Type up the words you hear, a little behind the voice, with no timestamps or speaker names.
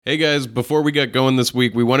Hey guys, before we got going this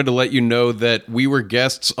week, we wanted to let you know that we were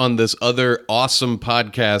guests on this other awesome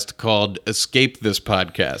podcast called Escape This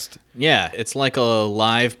Podcast. Yeah, it's like a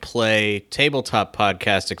live play tabletop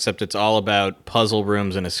podcast, except it's all about puzzle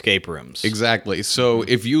rooms and escape rooms. Exactly. So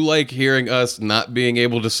if you like hearing us not being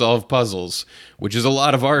able to solve puzzles, which is a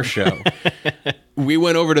lot of our show, we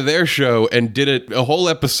went over to their show and did a whole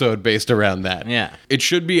episode based around that. Yeah. It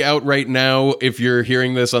should be out right now. If you're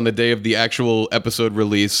hearing this on the day of the actual episode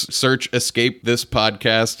release, search Escape This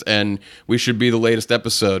Podcast, and we should be the latest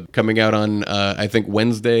episode coming out on, I think,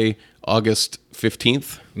 Wednesday, August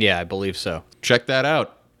 15th. Yeah, I believe so. Check that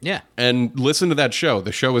out. Yeah. And listen to that show.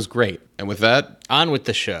 The show is great. And with that, On with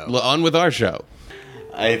the show. on with our show.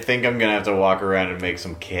 I think I'm gonna have to walk around and make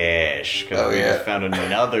some cash because we found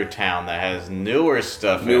another town that has newer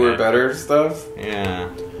stuff. Newer, in it. better stuff? Yeah.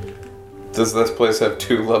 Does this place have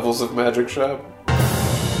 2 levels of Magic Shop?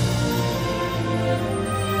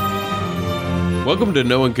 Welcome to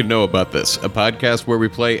No One Could Know About This, a podcast where we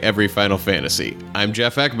play every Final Fantasy. I'm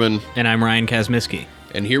Jeff Ekman, And I'm Ryan Kazmiski.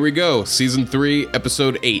 and here we go, Season 3,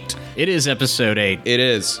 Episode 8. It is episode 8. It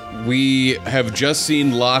is. We have just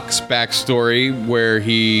seen Locke's backstory where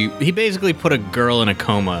he He basically put a girl in a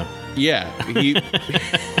coma.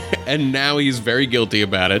 and now he's very guilty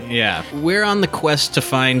about it. Yeah. We're on the quest to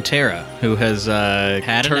find Terra, who has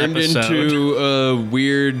had Turned an episode. into a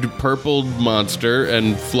weird purple monster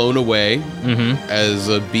and flown away as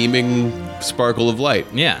a beaming sparkle of light.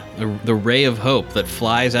 Yeah, the ray of hope that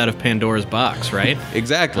flies out of Pandora's box, right?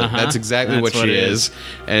 Exactly. Uh-huh. That's exactly That's what she what it is.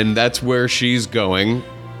 And that's where she's going.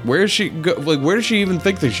 Where is she where does she even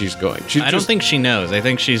think that she's going? She's I don't think she knows. I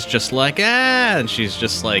think she's just like, and she's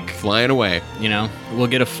just like, flying away. you know, we'll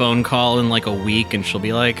get a phone call in like a week and she'll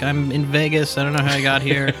be like, I'm in Vegas. I don't know how I got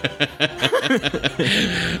here.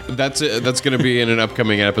 That's it. That's going to be in an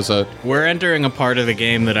upcoming episode. We're entering a part of the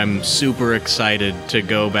game that I'm super excited to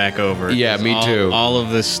go back over. Yeah, 'cause me too. All of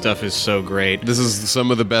this stuff is so great. This is some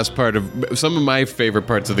of my favorite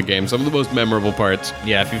parts of the game, some of the most memorable parts.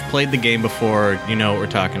 Yeah, if you've played the game before, you know what we're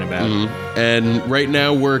talking about. And right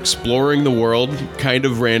now we're exploring the world kind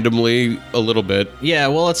of randomly a little bit. Yeah,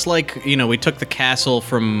 well, it's like, you know, we took the castle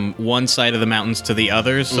from one side of the mountains to the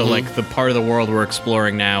other, so like the part of the world we're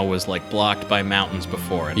exploring now was like blocked by mountains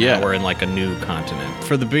before, and Yeah. now we're in like a new continent.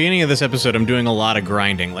 For the beginning of this episode, I'm doing a lot of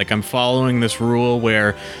grinding. Like, I'm following this rule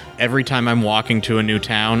where every time I'm walking to a new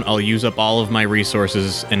town, I'll use up all of my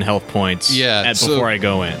resources and health points before I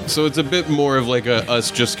go in. So it's a bit more of like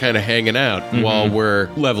us just kind of hanging out while we're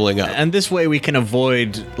leveling up. And this way we can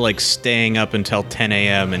avoid like staying up until 10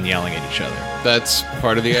 a.m. and yelling at each other. That's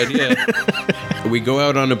part of the idea. We go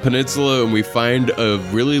out on a peninsula and we find a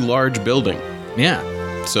really large building. Yeah.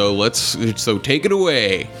 So take it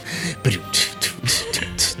away.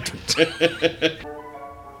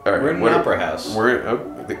 All right, We're in an opera house. It's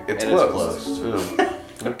And it's closed. Oh,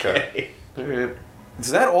 okay. All right. Is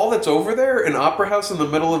that all that's over there? An opera house in the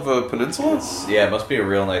middle of a peninsula? Yeah, it must be a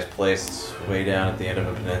real nice place. It's way down at the end of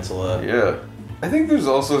a peninsula. Yeah. I think there's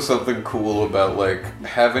also something cool about, like,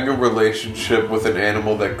 having a relationship with an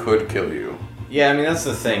animal that could kill you. Yeah, I mean, that's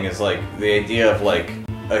the thing, is like, the idea of like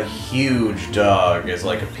a huge dog is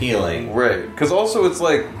like appealing. Right. Because also it's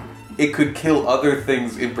like, it could kill other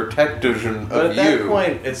things in protection But of at that you.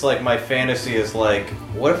 point, it's like my fantasy is like,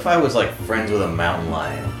 what if I was like friends with a mountain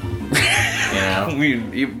lion? You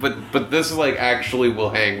know? But this like actually will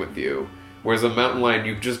hang with you, whereas a mountain lion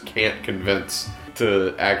you just can't convince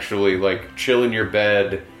to actually like chill in your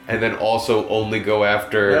bed and then also only go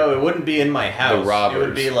after. No, it wouldn't be in my house. robbers. It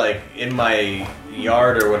would be like in my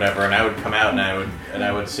yard or whatever, and I would come out and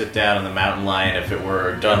I would sit down, and the mountain lion, if it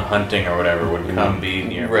were done hunting or whatever, would come be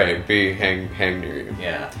near me. Right, hang near you.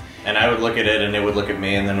 Yeah. And I would look at it, and it would look at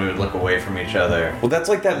me, and then we would look away from each other. Well, that's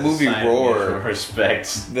like that movie Sign of mutual Roar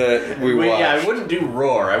respect. that we watched. Yeah, I wouldn't do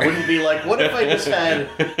Roar. I wouldn't be like, what if I just had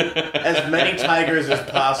as many tigers as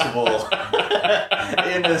possible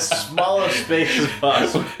in as small a space as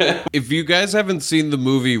possible? If you guys haven't seen the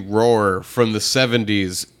movie Roar from the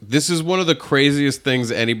 70s, this is one of the craziest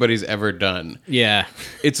things anybody's ever done. Yeah.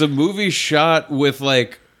 It's a movie shot with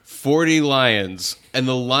like 40 lions, and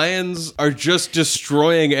the lions are just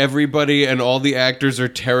destroying everybody, and all the actors are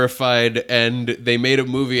terrified, and they made a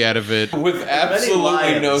movie out of it with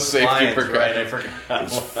absolutely no safety precautions. Right, I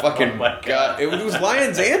forgot. Fucking Oh my God. It was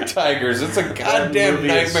lions and tigers. It's a goddamn movie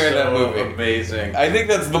is nightmare, that so movie. Amazing. I think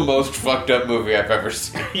that's the most fucked up movie I've ever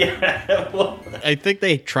seen. Yeah. Well, I think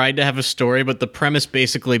they tried to have a story, but the premise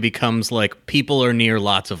basically becomes like people are near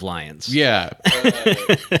lots of lions. Yeah.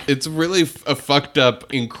 It's really a fucked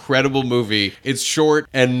up, incredible movie. It's short short,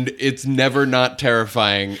 and it's never not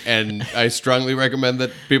terrifying, and I strongly recommend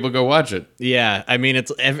that people go watch it. Yeah, I mean,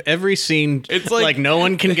 it's every scene, it's like no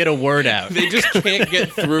one can get a word out. They just can't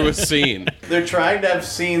get through a scene. They're trying to have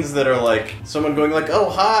scenes that are like someone going like, "Oh,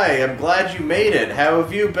 hi, I'm glad you made it. How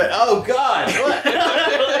have you been? Oh, God, what?"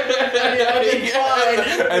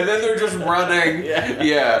 And then they're just running.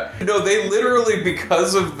 Yeah. No, they literally,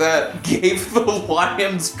 because of that, gave the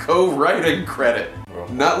Lions co-writing credit.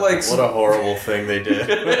 Not like... What a horrible thing they did.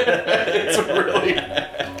 It's really...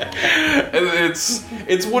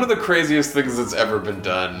 It's one of the craziest things that's ever been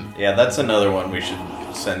done. Yeah, that's another one we should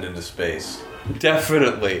send into space.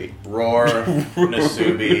 Definitely. Roar,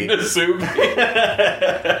 Nasubi.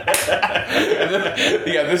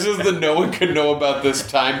 Yeah, this is the no one can know about this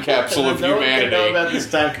time capsule of humanity. No one can know about this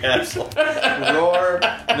time capsule. Roar,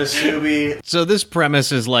 Nasubi. So this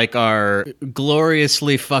premise is like our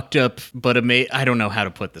gloriously fucked up, but I don't know how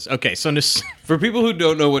to put this. Okay, so for people who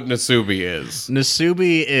don't know what Nasubi is.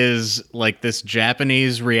 Nasubi is like this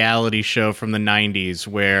Japanese reality show from the 90s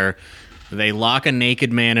where they lock a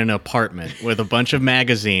naked man in an apartment with a bunch of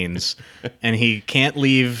magazines, and he can't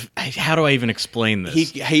leave. How do I even explain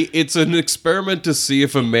this? It's an experiment to see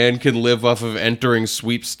if a man can live off of entering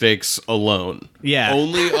sweepstakes alone. Yeah.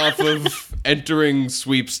 Only off of entering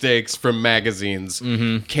sweepstakes from magazines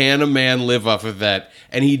can a man live off of that.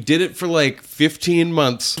 And he did it for like 15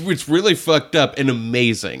 months, which really fucked up and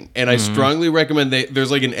amazing. And I strongly recommend there's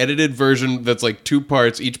like an edited version that's like 2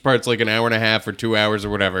 parts. Each part's like an hour and a half or 2 hours or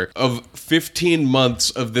whatever, of 15 months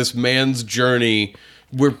of this man's journey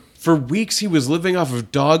where for weeks he was living off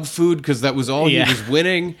of dog food because that was all he was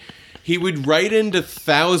winning. He would write into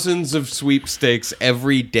thousands of sweepstakes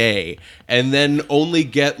every day and then only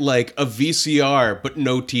get like a VCR but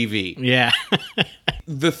no TV. Yeah.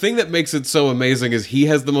 The thing that makes it so amazing is he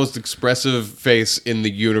has the most expressive face in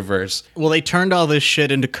the universe. Well, they turned all this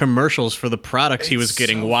shit into commercials for the products he was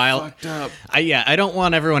getting. Fucked up. I don't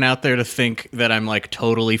want everyone out there to think that I'm like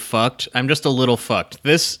totally fucked. I'm just a little fucked.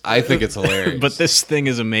 I think it's hilarious. But this thing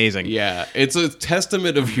is amazing. Yeah, it's a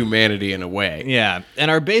testament of humanity in a way. Yeah, and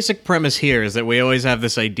our basic premise here is that we always have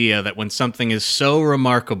this idea that when something is so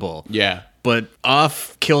remarkable, but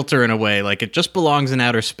off kilter in a way, like it just belongs in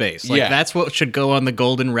outer space. Like that's what should go on the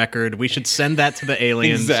golden record. We should send that to the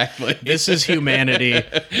aliens. Exactly. This is humanity.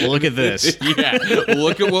 Look at this. Yeah.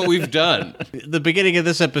 Look at what we've done. The beginning of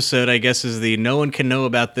this episode, I guess, is the no one can know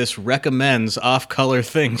about this recommends off-color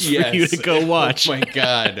things for you to go watch. Oh my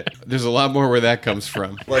God. There's a lot more where that comes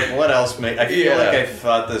from. Like what else I feel like I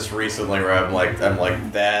thought this recently where I'm like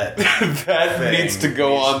that that needs to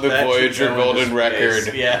go on the Voyager golden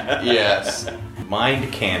record. Yeah. Yes.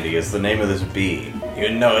 Mind Candy is the name of this bee.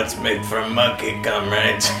 You know it's made from monkey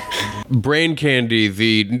comrades. Brain Candy,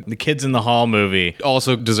 the Kids in the Hall movie,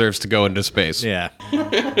 also deserves to go into space. Yeah.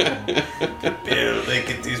 They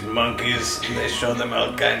get these monkeys, they show them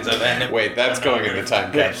all kinds of animal. Wait, that's going in the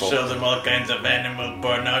time capsule. They show them all kinds of animal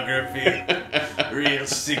pornography. Real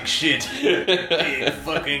sick shit.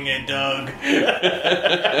 Fucking a dog.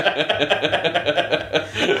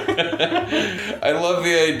 I love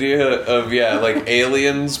the idea of, like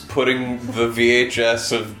aliens putting the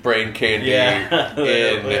VHS of Brain Candy in,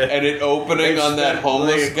 and it opening on that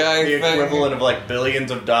homeless guy the thing. Equivalent of like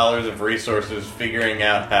billions of dollars of resources figuring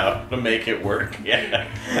out how to make it work. Yeah.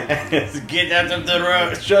 Get out of the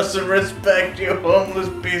road. Show some respect, you homeless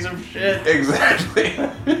piece of shit. Exactly.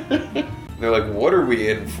 They're like, what are we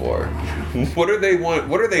in for? What are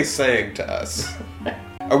they saying to us?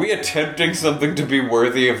 Are we attempting something to be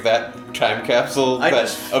worthy of that time capsule?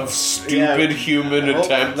 Of stupid human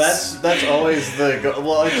attempts? That's always the goal.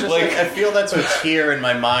 Well, it's just like I feel that's a tier in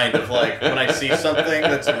my mind of like when I see something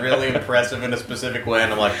that's really impressive in a specific way,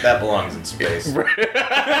 and I'm like, that belongs in space. You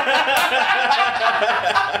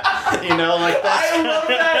know, like that's... I love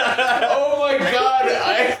that. Oh my God,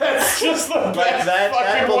 that's just the best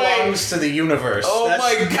that belongs to the universe. Oh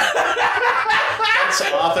my God. It's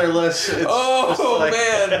authorless. It's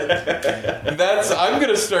man, I'm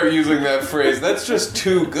gonna start using that phrase. That's just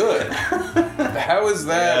too good. How is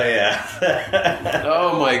that?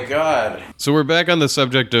 Oh my God. So we're back on the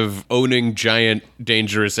subject of owning giant,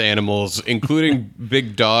 dangerous animals, including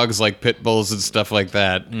big dogs like pit bulls and stuff like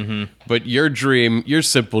that. Mm-hmm. But your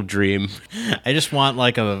simple dream. I just want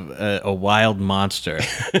like a wild monster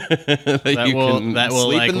that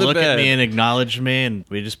will like look at me and acknowledge me, and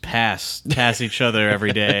we just pass each other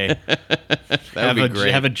every day. That would be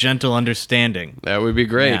great. Have a gentle understanding. That would be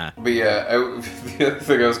great. Yeah. But the other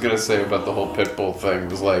thing I was going to say about the whole pit bull thing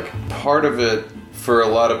was like part of it for a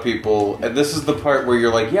lot of people, and this is the part where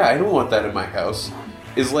you're like, yeah, I don't want that in my house,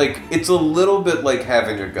 is like it's a little bit like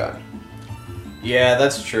having a gun. Yeah,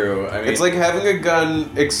 that's true. I mean, it's like having a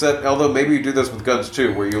gun, except although maybe you do this with guns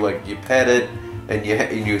too, where you like you pet it and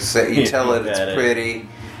you tell it it's pretty,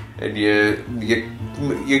 and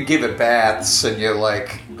you give it baths and you're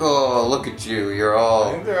like, oh, look at you, you're all.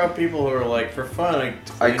 I think there are people who are like, for fun,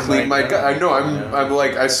 I clean my gun. I know. I'm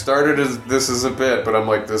like, I started as a bit, but I'm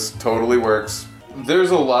like, this totally works. There's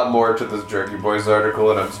a lot more to this Jerky Boys article,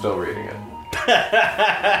 and I'm still reading it.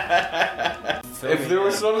 If there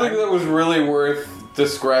was something that was really worth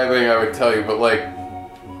describing, I would tell you, but like,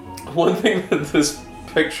 one thing that this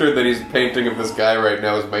picture that he's painting of this guy right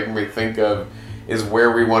now is making me think of is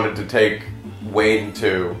where we wanted to take Wayne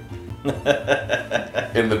to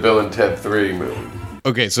in the Bill and Ted 3 movie.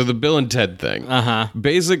 Okay, so the Bill and Ted thing.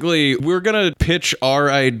 Basically, we're gonna pitch our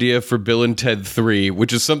idea for Bill and Ted 3,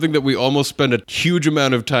 which is something that we almost spend a huge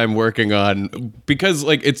amount of time working on, because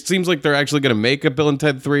like it seems like they're actually gonna make a Bill and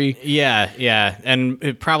Ted 3. Yeah.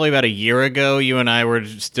 And probably about a year ago, you and I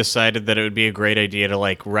just decided that it would be a great idea to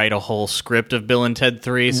like write a whole script of Bill and Ted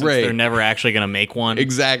 3, since they're never actually gonna make one.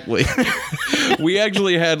 Exactly. We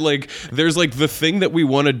actually had there's the thing that we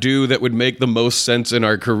want to do that would make the most sense in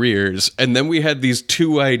our careers, and then we had these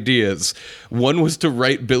two ideas. One was to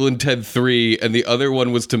write Bill and Ted 3, and the other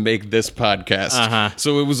one was to make this podcast.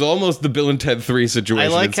 So it was almost the Bill and Ted 3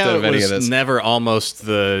 situation. I like instead how of any it of this. was never almost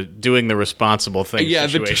the doing the responsible thing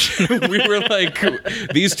situation. We were like,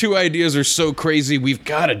 these two ideas are so crazy, we've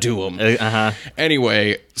got to do them.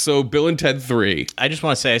 Anyway, so Bill and Ted 3. I just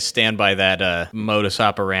want to say I stand by that modus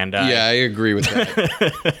operandi. Yeah, I agree with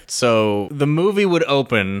that. So the movie would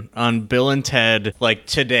open on Bill and Ted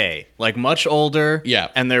today, much older. Yeah.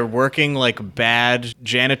 And they're working bad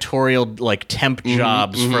janitorial temp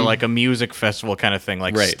jobs for a music festival kind of thing,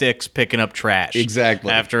 Styx picking up trash.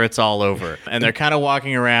 Exactly. After it's all over. And they're kind of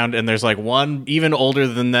walking around, and there's one even older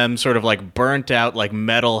than them, sort of burnt out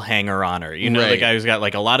metal hanger-oner. You know, the guy who's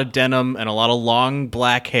got a lot of denim and a lot of long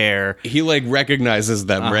black hair. He recognizes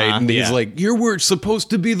them, right? And he's like, you were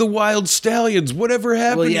supposed to be the Wild Stallions. Whatever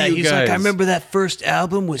happened to you guys? He's like, I remember that first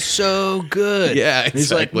album was so good. Yeah, exactly. And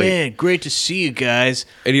he's like, man, great to see you guys.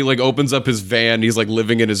 And he opens up his van. He's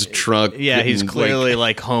living in his trunk. Yeah, he's clearly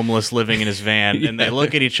homeless, living in his van. Yeah. And they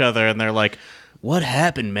look at each other and they're like, what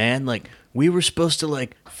happened, man? We were supposed to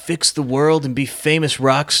fix the world and be famous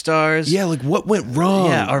rock stars. Yeah, what went wrong?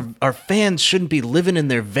 Yeah, our fans shouldn't be living in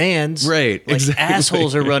their vans. Right, exactly.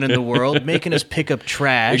 Assholes are running the world, making us pick up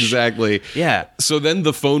trash. Exactly. Yeah. So then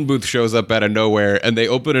the phone booth shows up out of nowhere, and they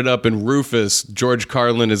open it up, and Rufus, George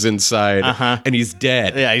Carlin, is inside, and he's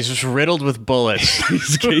dead. Yeah, he's just riddled with bullets.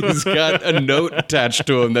 He's got a note attached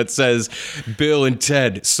to him that says, Bill and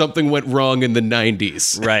Ted, something went wrong in the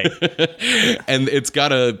 90s. Right. And it's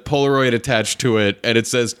got a Polaroid attached to it, and it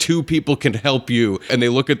says, 2 people can help you. And they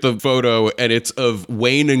look at the photo, and it's of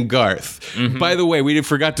Wayne and Garth. By the way, we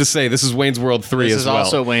forgot to say, this is Wayne's World 3 as well. This is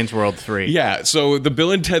also Wayne's World 3. Yeah, so the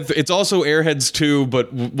Bill and Ted, it's also Airheads 2,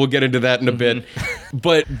 but we'll get into that in a bit.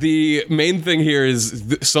 But the main thing here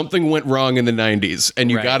is something went wrong in the 90s, and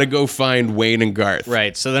you gotta go find Wayne and Garth.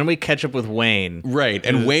 Right, so then we catch up with Wayne. Right,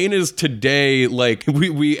 and Wayne is today,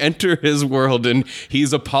 we enter his world, and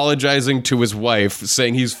he's apologizing to his wife,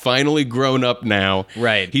 saying he's finally grown up now.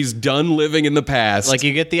 Right. He's done living in the past.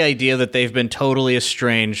 You get the idea that they've been totally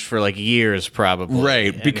estranged for years, probably.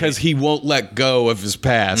 Right, because he won't let go of his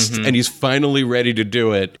past, and he's finally ready to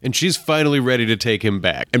do it, and she's finally ready to take him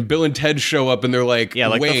back. And Bill and Ted show up, and they're like,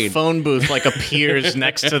 yeah, Wayne. The phone booth appears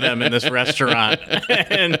next to them in this restaurant,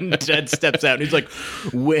 and Ted steps out, and he's like,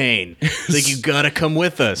 Wayne, you gotta come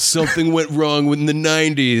with us. Something went wrong in the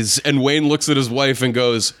 90s, and Wayne looks at his wife and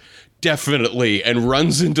goes, definitely, and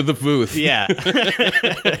runs into the booth. Yeah.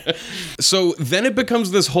 So then it becomes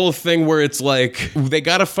this whole thing where it's they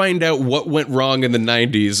got to find out what went wrong in the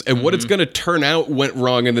 90s, and what it's going to turn out went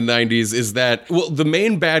wrong in the 90s is that, the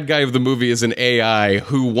main bad guy of the movie is an AI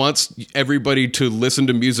who wants everybody to listen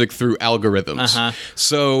to music through algorithms.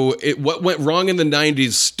 So what went wrong in the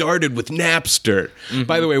 90s started with Napster.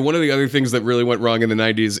 By the way, one of the other things that really went wrong in the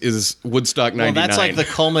 90s is Woodstock 99. Well, that's the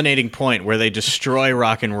culminating point where they destroy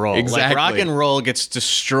rock and roll. Exactly. Rock and roll gets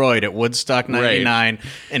destroyed at Woodstock 99,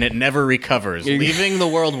 and it never recovers, leaving the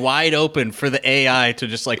world wide open for the AI to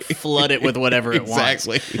just flood it with whatever it wants.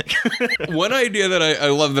 Exactly. One idea that I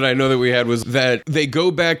love that I know that we had was that they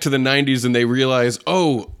go back to the 90s and they realize,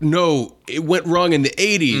 oh, no, it went wrong in the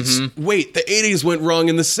 80s. Wait, the 80s went wrong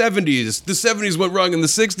in the 70s. The 70s went wrong in the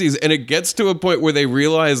 60s. And it gets to a point where they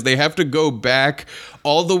realize they have to go back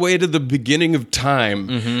all the way to the beginning of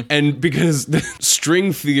time. And because the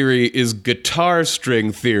string theory is guitar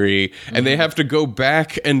string theory, and they have to go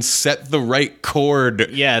back and set the right chord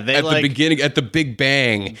they at the beginning, at the Big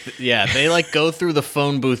Bang. Yeah, they like go through the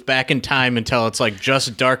phone booth back in time until it's like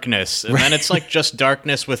just darkness. And then it's like just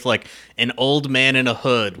darkness with like an old man in a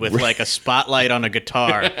hood with like a spotlight on a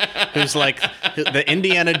guitar who's like the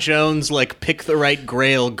Indiana Jones like pick the right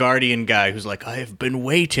grail guardian guy who's like, I have been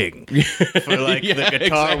waiting for like the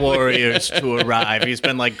guitar warriors to arrive. He's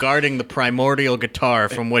been like guarding the primordial guitar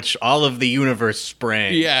from which all of the universe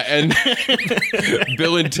sprang. Yeah, and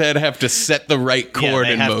Bill and Ted have to set the right chord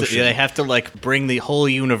in motion. They have to like bring the whole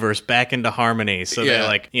universe back into harmony. So they're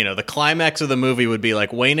like, you know, the climax of the movie would be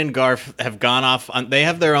like Wayne and Garth have gone off on, they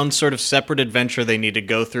have their own sort of separate adventure they need to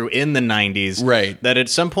go through in the 90s. Right. That at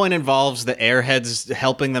some point involves the Airheads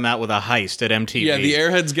helping them out with a heist at MTV. Yeah, the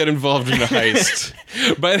Airheads get involved in the heist.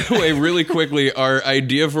 By the way, really quickly, our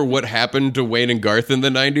idea for what happened to Wayne and Garth in the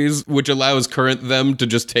 90s, which allows current them to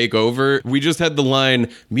just take over, we just had the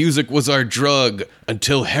line, music was our drug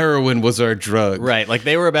until heroin was our drug. Right, like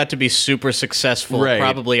they were about to be super successful,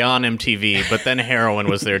 probably on MTV, but then heroin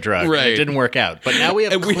was their drug. Right. It didn't work out. But now we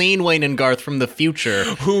have clean Wayne and Garth from the future.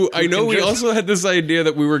 Who I know we also had this idea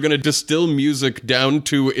that we were going to distill music down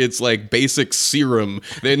to its like basic serum.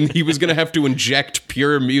 Then he was going to have to inject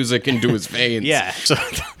pure music into his veins. Yeah. So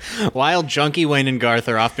while junkie Wayne and Garth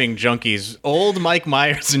are off being junkies, old Mike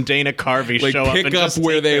Myers and Dana Carvey like show up and pick up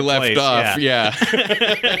where they left off. Yeah.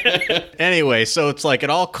 Anyway, so it's like it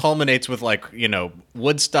all culminates with like, you know,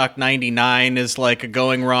 Woodstock 99 is like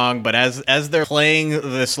going wrong, but as they're playing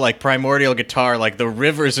this like primordial guitar, like the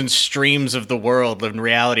rivers and streams of the world in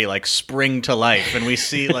reality like spring to life, and we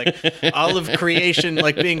see like all of creation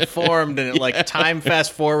like being formed, and it like time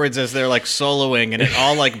fast forwards as they're like soloing, and it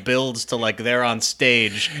all like builds to like they're on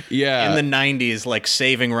stage in the 90s like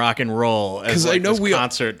saving rock and roll as like, this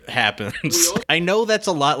concert happens. I know that's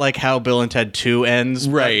a lot like how Bill and Ted 2 ends,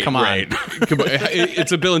 but come on.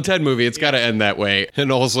 It's a Bill and Ted movie, it's got to end that way.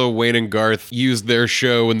 And also Wayne and Garth used their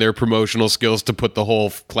show and their promotional skills to put the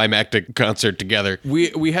whole climactic concert together.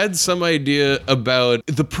 We had some idea about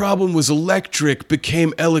the problem was electric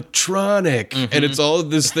became electronic, and it's all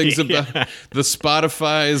of these things about the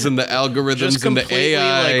Spotifys and the algorithms just and the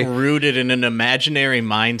AI, like rooted in an imaginary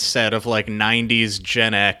mindset of like 90s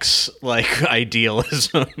Gen X like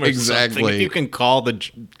idealism or exactly something, if you can call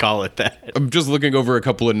it that. I'm just looking over a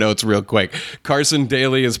couple of notes real quick. Carson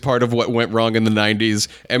Daly is part of what went wrong in the 90s.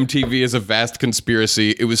 MTV is a vast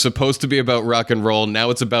conspiracy. It was supposed to be about rock and roll. Now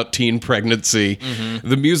it's about teen pregnancy.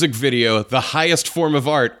 The music video, the highest form of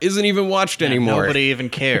art, isn't even watched anymore. Nobody even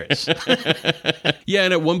cares. Yeah,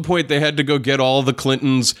 and at one point they had to go get all the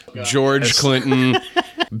Clintons, George Clinton,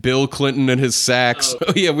 Bill Clinton and his sax.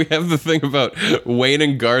 Oh, yeah, we have the thing about Wayne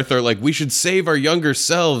and Garth are like, we should save our younger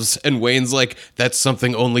selves. And Wayne's like, that's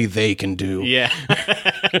something only they can do. Yeah.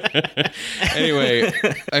 Anyway,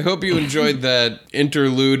 I hope you enjoyed that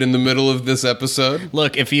interlude in the middle of this episode.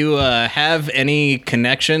 Look, if you have any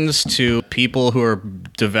connections to people who are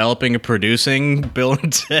developing and producing Bill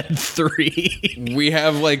and Ted 3, we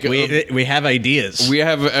have like... we have ideas. We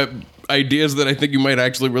have... ideas that I think you might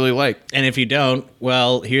actually really like. And if you don't,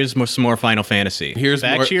 well, here's some more Final Fantasy.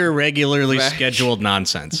 Back to your regularly scheduled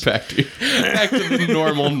nonsense. Back to the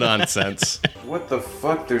normal nonsense. What the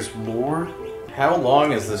fuck? There's more? How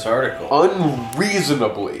long is this article?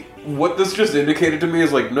 Unreasonably. What this just indicated to me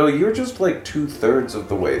is like, no, you're just like 2/3 of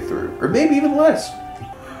the way through. Or maybe even less.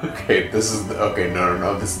 Okay,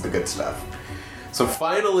 no, this is the good stuff. So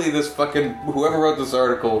finally this fucking, whoever wrote this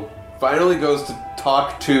article finally goes to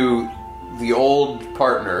talk to the old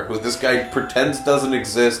partner, who this guy pretends doesn't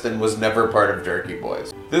exist and was never part of Jerky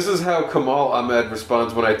Boys. This is how Kamal Ahmed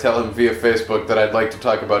responds when I tell him via Facebook that I'd like to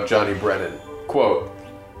talk about Johnny Brennan. Quote,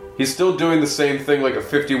 he's still doing the same thing like a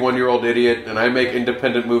 51-year-old idiot, and I make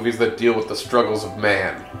independent movies that deal with the struggles of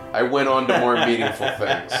man. I went on to more meaningful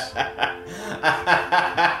things.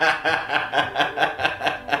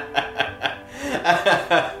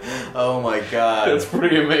 Oh my god. That's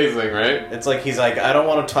pretty amazing, right? It's like he's like, I don't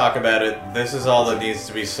want to talk about it. This is all that needs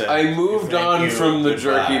to be said. I moved on from the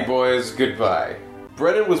Jerky Boys. Goodbye.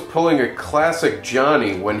 Brennan was pulling a classic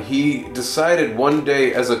Johnny when he decided one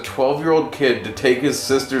day as a 12-year-old kid to take his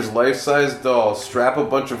sister's life-size doll, strap a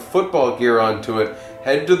bunch of football gear onto it,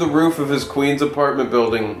 head to the roof of his Queens apartment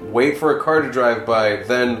building, wait for a car to drive by,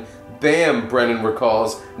 then... bam, Brennan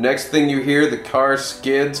recalls. Next thing you hear, the car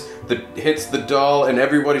skids, hits the doll, and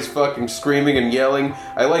everybody's fucking screaming and yelling.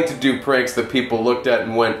 I like to do pranks that people looked at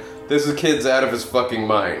and went, this kid's out of his fucking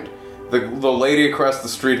mind. The lady across the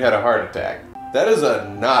street had a heart attack. That is a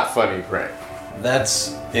not funny prank.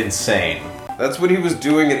 That's insane. That's what he was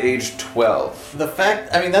doing at age 12. The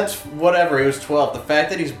fact, I mean, that's whatever, he was 12. The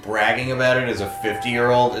fact that he's bragging about it as a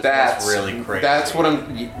 50-year-old is that's really crazy. That's what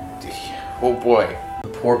I'm... Oh boy. The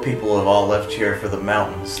poor people have all left here for the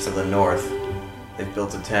mountains to the north. They've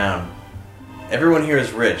built a town. Everyone here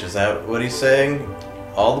is rich, is that what he's saying?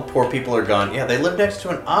 All the poor people are gone. Yeah, they live next to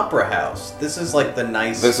an opera house. This is like the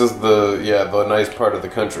nice... This is the nice part of the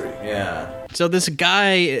country. Yeah. So this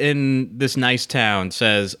guy in this nice town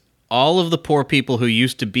says... all of the poor people who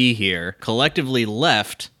used to be here collectively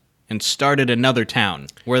left and started another town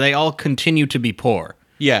where they all continue to be poor.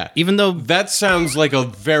 Yeah. Even though... that sounds like a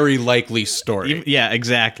very likely story. Yeah,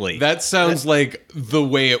 exactly. That sounds like the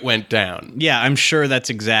way it went down. Yeah, I'm sure that's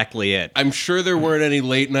exactly it. I'm sure there weren't any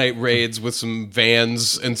late night raids with some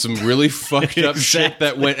vans and some really fucked up shit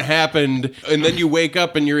that happened. And then you wake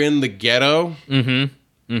up and you're in the ghetto. Mm-hmm.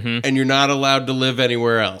 Mm-hmm. And you're not allowed to live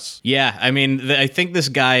anywhere else. Yeah, I mean, I think this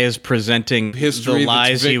guy is presenting history, the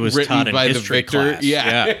lies he was taught in history class.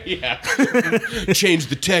 Yeah. Change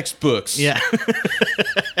the textbooks. Yeah.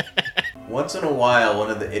 Once in a while, one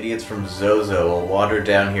of the idiots from Zozo will wander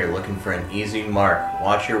down here looking for an easy mark.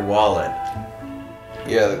 Watch your wallet.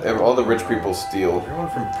 Yeah, all the rich people steal. Everyone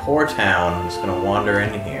from Poor Town is going to wander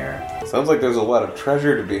in here. Sounds like there's a lot of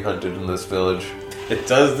treasure to be hunted in this village. It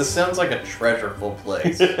does. This sounds like a treasureful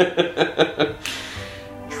place.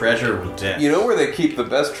 Treasure with death. You know where they keep the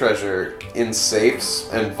best treasure? In safes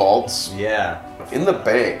and vaults? Yeah. In the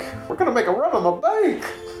bank. We're gonna make a run on the bank!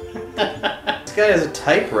 This guy has a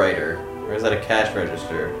typewriter. Or is that a cash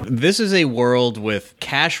register? This is a world with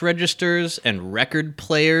cash registers and record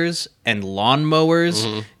players and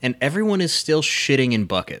lawnmowers, and everyone is still shitting in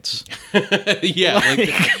buckets. Yeah,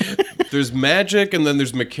 there's magic and then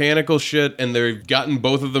there's mechanical shit, and they've gotten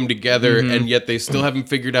both of them together, and yet they still haven't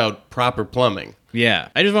figured out proper plumbing. Yeah,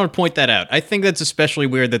 I just want to point that out. I think that's especially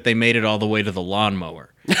weird that they made it all the way to the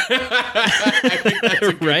lawnmower. I think that's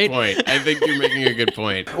a good point. I think you're making a good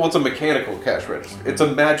point. Well, it's a mechanical cash register. It's a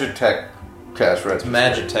Magitech cash register.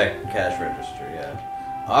 Magitech cash register,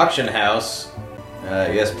 yeah. Auction house.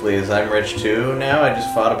 Yes, please. I'm rich too now. I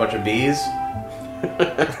just fought a bunch of bees.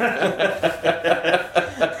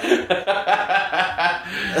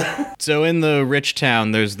 So in the rich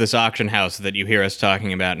town, there's this auction house that you hear us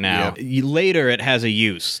talking about now. Yep. Later, it has a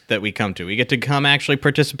use that we come to. We get to come actually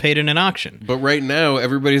participate in an auction. But right now,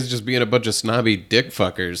 everybody's just being a bunch of snobby dick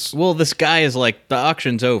fuckers. Well, this guy is like, the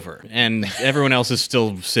auction's over, and everyone else is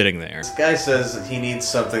still sitting there. This guy says that he needs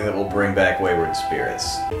something that will bring back wayward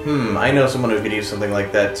spirits. I know someone who could use something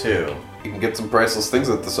like that too. You can get some priceless things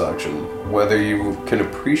at this auction. Whether you can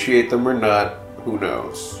appreciate them or not, who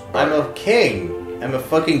knows? I'm a king. I'm a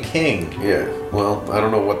fucking king. Yeah, well, I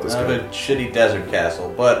don't know what this I have a shitty desert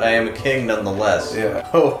castle, but I am a king nonetheless. Yeah.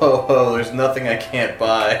 Ho, ho, ho, there's nothing I can't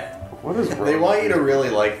buy. What is wrong? They want you to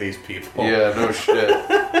really like these people. Yeah, no shit.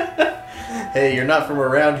 Hey, you're not from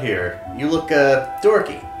around here. You look,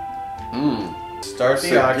 dorky. Start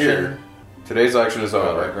the auction. Here. Today's auction is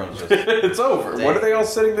over. Everyone's just... It's over. Dang. What are they all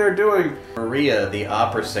sitting there doing? Maria, the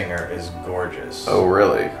opera singer, is gorgeous. Oh,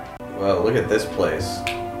 really? Well, look at this place.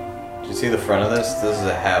 Did you see the front of this? This is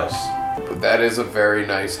a house. But that is a very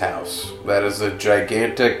nice house. That is a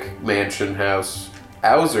gigantic mansion house.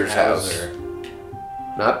 Bowser's house.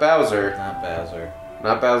 Not Bowser. Not Bowser.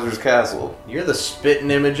 Not Bowser's castle. You're the spitting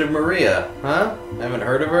image of Maria, huh? Haven't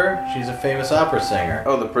heard of her? She's a famous opera singer.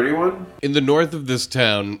 Oh, the pretty one? In the north of this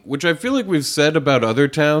town, which I feel like we've said about other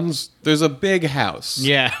towns, there's a big house.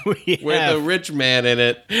 Yeah, we have. With a rich man in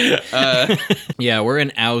it. Yeah, we're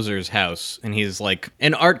in Bowser's house, and he's like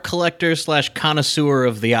an art collector / connoisseur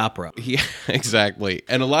of the opera. Yeah, exactly.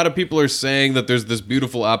 And a lot of people are saying that there's this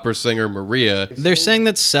beautiful opera singer, Maria. They're saying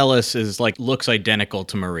that Celis is like looks identical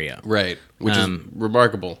to Maria. Right. Which is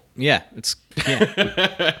remarkable. Yeah, it's...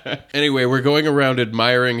 Yeah. Anyway, we're going around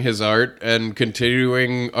admiring his art and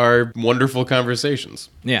continuing our wonderful conversations.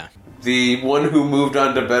 Yeah. The one who moved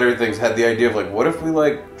on to better things had the idea of, like, what if we,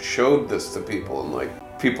 like, showed this to people and,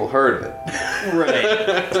 like, people heard it?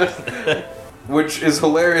 Right. Which is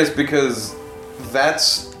hilarious because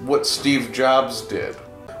that's what Steve Jobs did.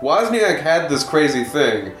 Wozniak had this crazy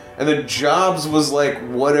thing, and then Jobs was like,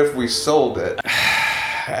 what if we sold it?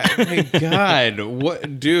 Oh my God,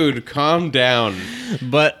 what, dude, calm down.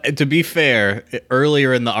 But to be fair,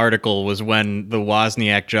 earlier in the article was when the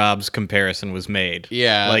Wozniak-Jobs comparison was made.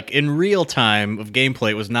 Yeah. Like, in real time of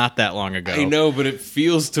gameplay, it was not that long ago. I know, but it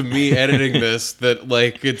feels to me editing this that,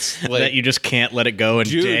 like, it's like... that you just can't let it go and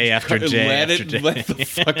day after day let after day. Let the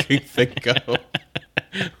fucking thing go.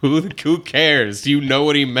 Who cares? You know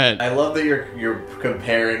what he meant. I love that you're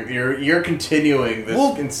comparing. You're continuing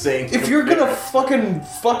this insane. If you're gonna fucking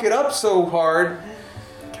fuck it up so hard,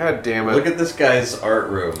 god damn it! Look at this guy's art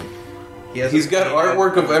room. He's got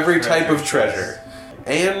artwork of every type of treasure,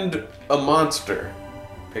 and a monster.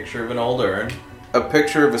 Picture of an old urn. A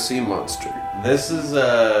picture of a sea monster. This is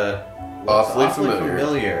awfully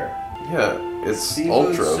familiar. Yeah, it's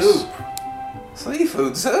seafood Ultros. soup.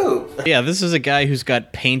 Seafood soup. Yeah, this is a guy who's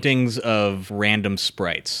got paintings of random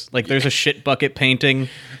sprites. Like, there's a shit bucket painting.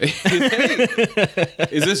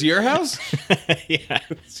 Is this your house? Yeah.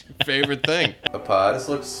 It's your favorite thing. A pot. This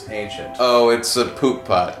looks ancient. Oh, it's a poop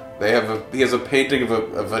pot. He has a painting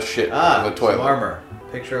of a shit of a toilet. Some armor.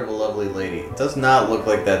 Picture of a lovely lady. It does not look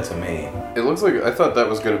like that to me. It looks like, I thought that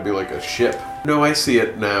was going to be like a ship. No, I see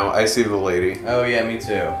it now. I see the lady. Oh yeah, me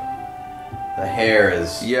too. The hair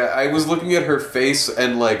is... Yeah, I was looking at her face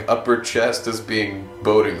and like upper chest as being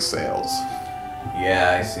boating sails.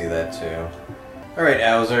 Yeah, I see that too. Alright,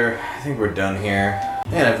 Owzer, I think we're done here.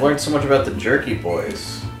 Man, I've learned so much about the Jerky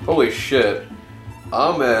Boys. Holy shit.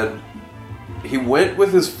 Ahmed, he went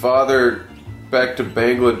with his father back to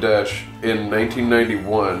Bangladesh in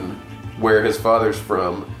 1991, where his father's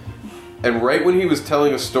from, and right when he was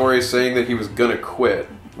telling a story saying that he was gonna quit,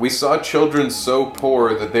 we saw children so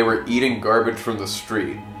poor that they were eating garbage from the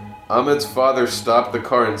street. Ahmed's father stopped the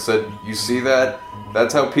car and said, "You see that?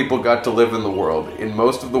 That's how people got to live in the world. In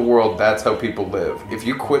most of the world, that's how people live. If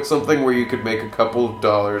you quit something where you could make a couple of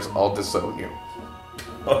dollars, I'll disown you."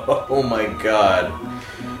 Oh my god.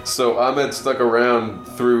 So Ahmed stuck around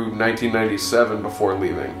through 1997 before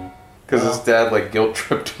leaving. Because his dad, like,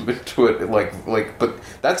 guilt-tripped him into it, but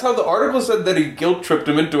that's how the article said that he guilt-tripped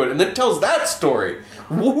him into it, and then tells that story.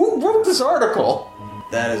 Who wrote this article?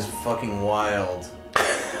 That is fucking wild.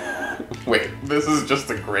 Wait, this is just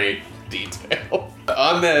a great detail.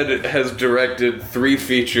 Ahmed has directed 3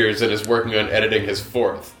 features and is working on editing his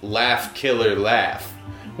 4th, Laugh Killer Laugh,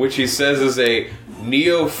 which he says is a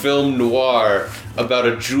neo-film noir about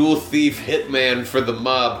a jewel thief hitman for the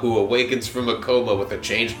mob who awakens from a coma with a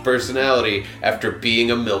changed personality after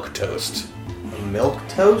being a milquetoast. A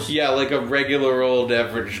milquetoast? Yeah, like a regular old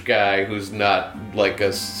average guy who's not like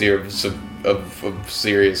a serious,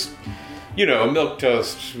 you know, a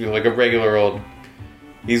milquetoast, you know, like a regular old.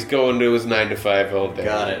 He's going to his 9 to 5 all day.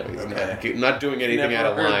 Got it. He's okay. not doing anything out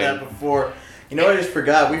of line. Never heard that before. You know what I just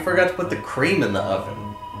forgot? We forgot to put the cream in the oven.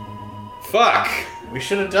 Fuck! We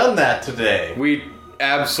should have done that today. We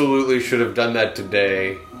absolutely should have done that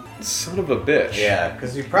today. Son of a bitch. Yeah,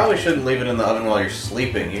 because you probably shouldn't leave it in the oven while you're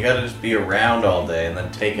sleeping. You gotta just be around all day and then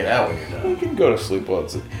take it out when you're done. You can go to sleep while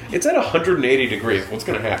it's at 180 degrees. What's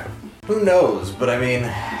gonna happen? Who knows, but I mean...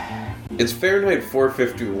 It's Fahrenheit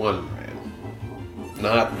 451, man.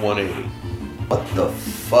 Not 180. What the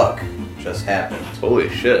fuck just happened? Holy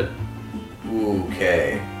shit.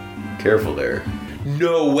 Okay. Careful there.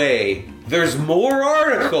 No way! There's more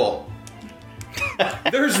article!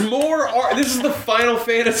 There's more This is the Final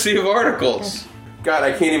Fantasy of articles. God,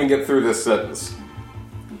 I can't even get through this sentence.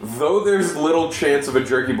 Though there's little chance of a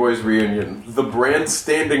Jerky Boys reunion, the brand's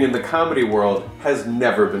standing in the comedy world has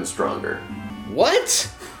never been stronger. What?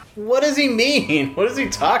 What does he mean? What is he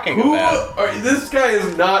talking about? This guy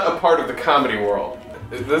is not a part of the comedy world.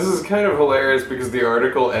 This is kind of hilarious because the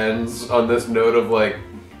article ends on this note of like,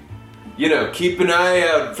 you know, keep an eye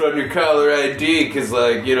out on your caller ID because,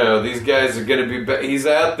 like, you know, these guys are going to be... He's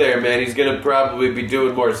out there, man. He's going to probably be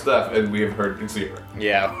doing more stuff. And we have heard 0.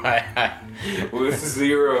 Yeah. With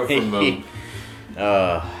 0 from him.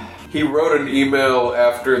 He wrote an email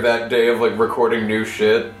after that day of, like, recording new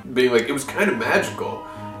shit, being like, it was kind of magical.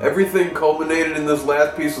 Everything culminated in this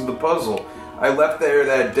last piece of the puzzle. I left there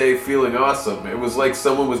that day feeling awesome. It was like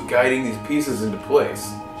someone was guiding these pieces into place.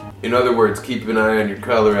 In other words, keep an eye on your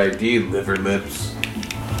caller ID, liver lips.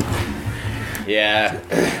 Yeah.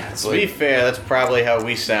 To be fair, that's probably how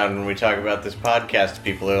we sound when we talk about this podcast.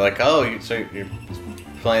 People are like, oh, so you're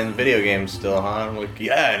playing video games still, huh? I'm like,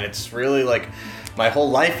 yeah, and it's really like, my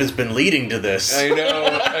whole life has been leading to this.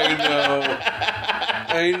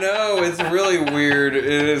 I know, it's really weird. It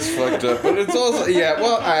is fucked up, but it's also,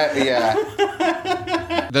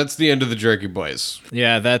 That's the end of the Jerky Boys.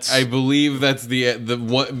 Yeah, that's... I believe that's the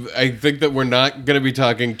one. I think that we're not going to be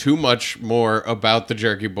talking too much more about the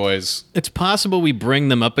Jerky Boys. It's possible we bring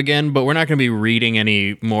them up again, but we're not going to be reading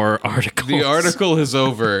any more articles. The article is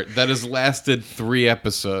over. That has lasted 3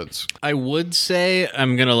 episodes. I would say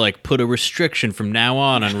I'm going to, like, put a restriction from now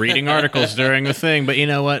on reading articles during the thing, but you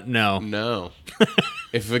know what? No.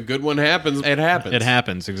 If a good one happens, it happens. It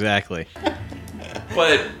happens, exactly.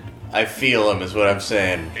 But... I feel him, is what I'm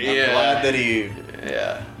saying. I'm glad that he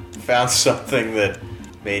Yeah. Found something that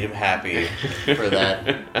made him happy for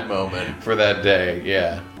that moment. For that day,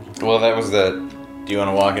 yeah. Well, that was the... Do you want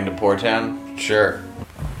to walk into Poor Town? Sure.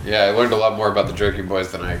 Yeah, I learned a lot more about the Jerky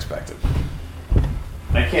Boys than I expected.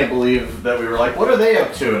 I can't believe that we were like, what are they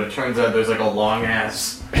up to? And it turns out there's like a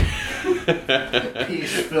long-ass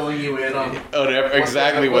piece filling you in on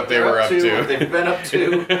exactly what they were up to. What they've been up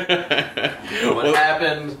to. What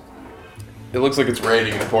happened. It looks like it's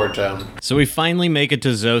raining in Port Town. So we finally make it to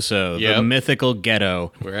Zoso, the mythical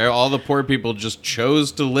ghetto. Where all the poor people just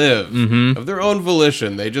chose to live of their own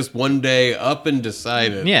volition. They just one day up and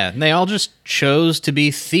decided. Yeah, and they all just chose to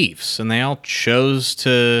be thieves, and they all chose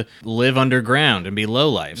to live underground and be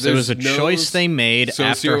lowlifes. It was a choice they made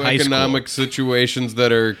after high school. Socioeconomic situations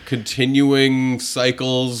that are continuing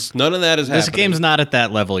cycles. None of that is happening. This game's not at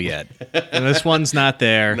that level yet. And this one's not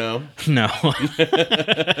there. No? No.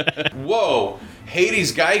 Whoa.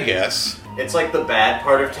 Hades Gygas. It's like the bad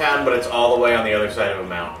part of town, but it's all the way on the other side of a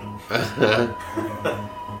mountain.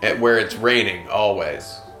 Where it's raining,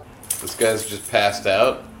 always. This guy's just passed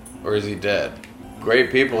out? Or is he dead?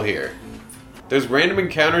 Great people here. There's random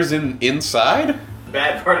encounters inside?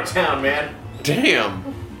 Bad part of town, man. Damn.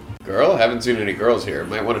 Girl? Haven't seen any girls here.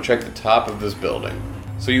 Might want to check the top of this building.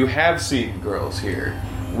 So you have seen girls here.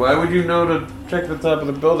 Why would you know to check the top of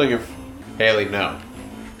the building if... Haley, no.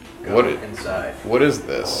 Inside. What is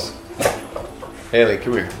this? Haley,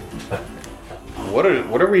 come here. What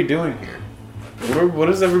are we doing here? What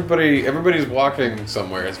is everybody... Everybody's walking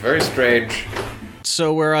somewhere. It's very strange.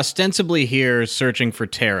 So we're ostensibly here searching for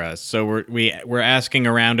Tara. So we're asking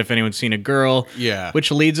around if anyone's seen a girl. Yeah.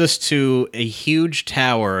 Which leads us to a huge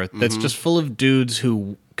tower that's just full of dudes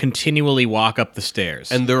who continually walk up the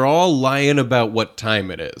stairs. And they're all lying about what time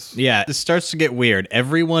it is. Yeah, this starts to get weird.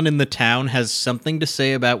 Everyone in the town has something to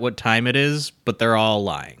say about what time it is, but they're all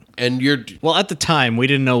lying. And well, at the time, we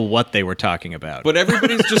didn't know what they were talking about. But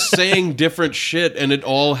everybody's just saying different shit, and it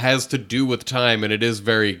all has to do with time, and it is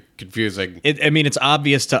very confusing. It's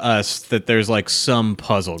obvious to us that there's, like, some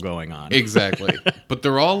puzzle going on. Exactly. But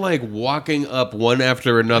they're all, like, walking up one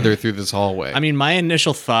after another through this hallway. I mean, my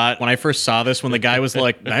initial thought when I first saw this, when the guy was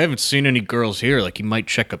like, I haven't seen any girls here, like, you might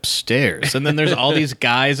check upstairs. And then there's all these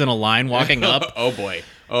guys in a line walking up. Oh, boy.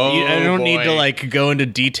 I don't need to like go into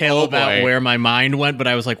detail about where my mind went, but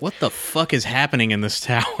I was like, what the fuck is happening in this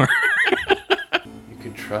tower? You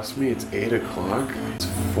can trust me, it's 8 o'clock. It's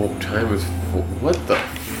full time is full. What the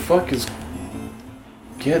fuck is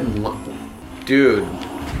getting Dude,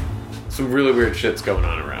 some really weird shit's going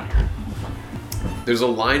on around here. There's a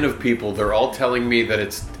line of people, they're all telling me that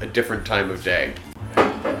it's a different time of day.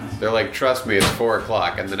 They're like, trust me, it's 4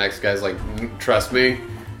 o'clock, and the next guy's like, trust me,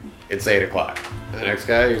 it's 8 o'clock. And the next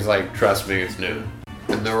guy, he's like, trust me, it's noon.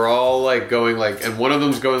 And they're all like going like, and one of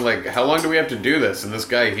them's going like, how long do we have to do this? And this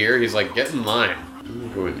guy here, he's like, get in line.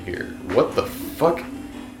 I'm going here. What the fuck?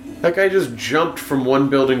 That guy just jumped from one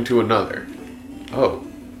building to another. Oh,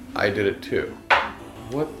 I did it too.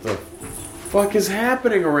 What the fuck is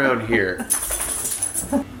happening around here?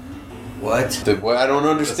 What? I don't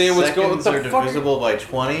understand what's going on. What the fuck? Divisible by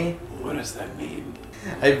 20? What does that mean?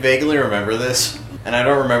 I vaguely remember this, and I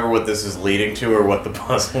don't remember what this is leading to or what the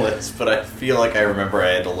puzzle is, but I feel like I remember I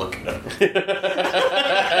had to look it up.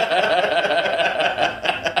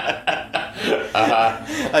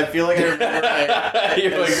 I feel like I remember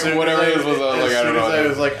You're like, whatever this was, I was like, I don't know. I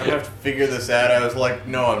was like, I'm gonna have to figure this out, I was like,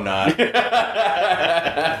 no, I'm not.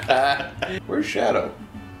 Where's Shadow?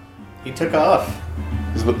 He took off.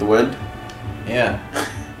 Is it with the wind? Yeah.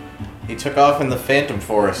 He took off in the Phantom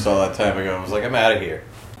Forest all that time ago. I was like, I'm out of here.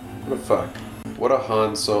 What the fuck? What a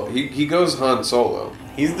Han Solo. He goes Han Solo.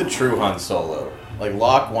 He's the true Han Solo. Like,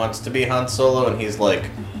 Locke wants to be Han Solo, and he's like,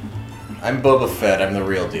 I'm Boba Fett, I'm the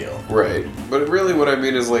real deal. Right. But really what I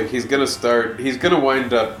mean is, like, he's gonna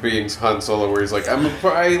wind up being Han Solo, where he's like,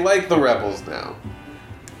 I like the Rebels now.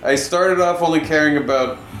 I started off only caring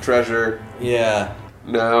about treasure. Yeah.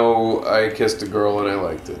 Now I kissed a girl and I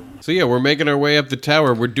liked it. So yeah, we're making our way up the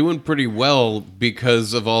tower. We're doing pretty well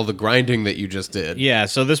because of all the grinding that you just did. Yeah,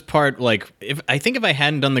 so this part, like, if I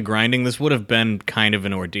hadn't done the grinding, this would have been kind of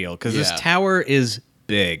an ordeal, because this tower is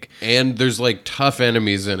big. And there's, like, tough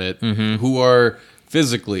enemies in it who are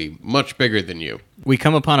physically much bigger than you. We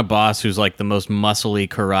come upon a boss who's like the most muscly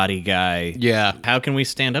karate guy. Yeah. How can we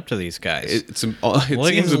stand up to these guys? It seems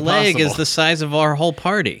his leg is the size of our whole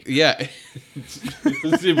party. Yeah.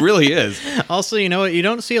 It really is. Also, you know what? You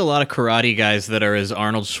don't see a lot of karate guys that are as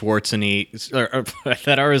Arnold Schwarzenegger, or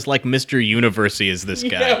that are as like Mr. University as this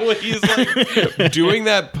guy. Yeah, well, he's like doing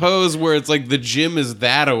that pose where it's like the gym is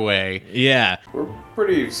that away. Yeah. We're a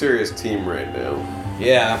pretty serious team right now.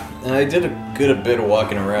 Yeah, and I did a good bit of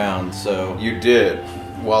walking around, so... You did,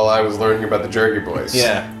 while I was learning about the Jerky Boys.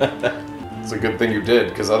 Yeah. It's a good thing you did,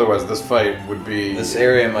 because otherwise this fight would be... This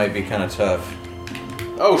area might be kind of tough.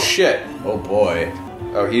 Oh, shit! Oh, boy.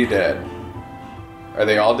 Oh, he dead. Are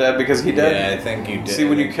they all dead because he dead? Yeah, I think you did. See,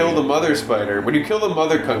 when you kill the mother spider, when you kill the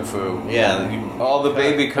mother Kung Fu... Yeah, all the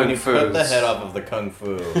baby Kung Fus... When you cut the head off of the Kung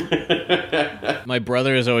Fu... My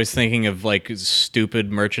brother is always thinking of, like, stupid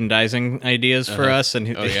merchandising ideas for us, and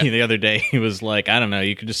the other day he was like, I don't know,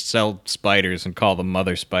 you could just sell spiders and call them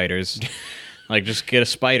mother spiders. Like, just get a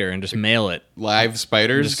spider and just mail it. Live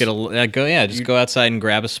spiders? Just get go outside and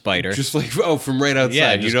grab a spider. Just like, from right outside.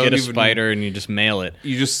 Yeah, just get a spider and you just mail it.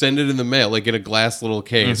 You just send it in the mail, like in a glass little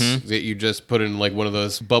case that you just put in like one of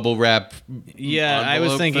those bubble wrap. Yeah, I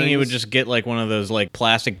was thinking you would just get like one of those like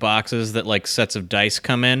plastic boxes that like sets of dice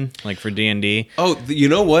come in, like for D&D. Oh, you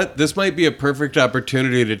know what? This might be a perfect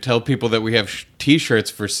opportunity to tell people that we have t-shirts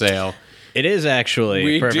for sale. It is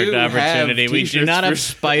actually a perfect opportunity. We do not have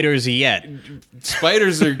spiders yet.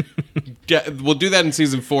 Spiders are... We'll do that in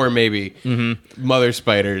season 4, maybe. Mother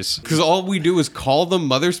spiders. Because all we do is call them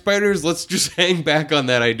mother spiders. Let's just hang back on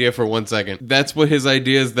that idea for 1 second. That's what his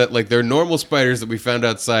idea is, that like they're normal spiders that we found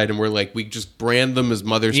outside, and we're like, we just brand them as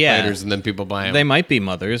mother spiders, and then people buy them. They might be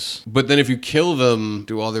mothers. But then if you kill them,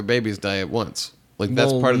 do all their babies die at once? Like,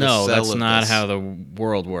 that's part of the sell. No, that's not how the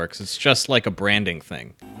world works. It's just like a branding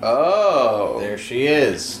thing. Oh. There she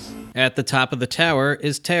is. At the top of the tower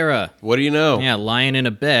is Tara. What do you know? Yeah, lying in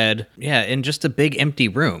a bed. Yeah, in just a big empty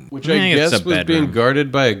room. Which I guess was being guarded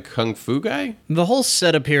by a Kung Fu guy? The whole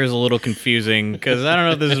setup here is a little confusing, because I don't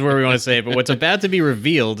know if this is where we want to say it, but what's about to be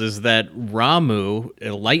revealed is that Ramu,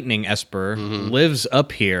 a lightning esper, lives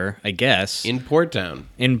up here, I guess. In Port Town.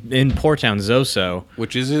 In Port Town, Zoso.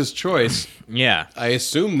 Which is his choice. Yeah. I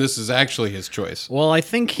assume this is actually his choice. Well, I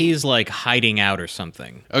think he's, like, hiding out or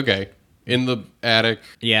something. Okay. In the attic.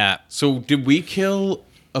 Yeah. So did we kill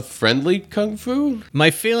a friendly Kung Fu?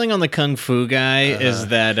 My feeling on the Kung Fu guy is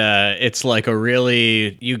that it's like a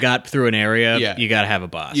really... You got through an area, you gotta have a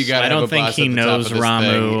boss. You gotta I don't think he knows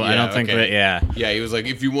Ramu. Yeah, I don't think that... Yeah. Yeah, he was like,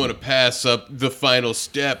 if you want to pass up the final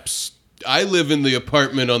steps... I live in the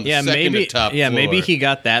apartment on the second to top floor. Yeah, maybe he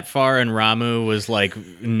got that far and Ramu was like,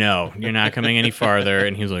 no, you're not coming any farther.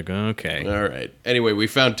 And he was like, okay. All right. Anyway, we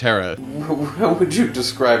found Tara. How would you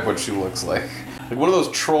describe what she looks like? Like one of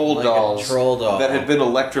those troll dolls that had been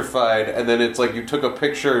electrified, and then it's like you took a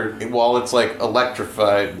picture while it's like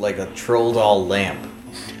electrified. Like a troll doll lamp.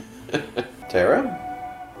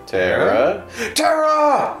 Tara? Tara?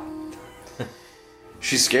 Tara!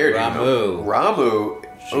 She's scared. Ramu. Ramu.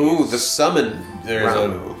 Ooh, the summon. There's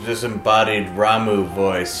a disembodied Ramu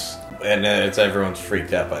voice, and it's everyone's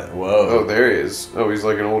freaked out by it. Whoa. Oh, there he is. Oh, he's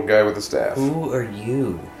like an old guy with a staff. Who are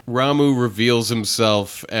you? Ramu reveals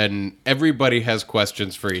himself, and everybody has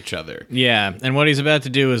questions for each other. Yeah, and what he's about to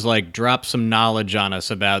do is, like, drop some knowledge on us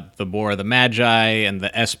about the War of the Magi and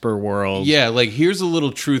the Esper world. Yeah, like, here's a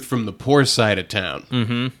little truth from the poor side of town.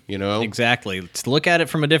 Mm-hmm. You know? Exactly. Let's look at it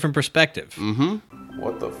from a different perspective. Mm-hmm.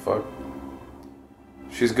 What the fuck?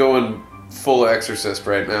 She's going full exorcist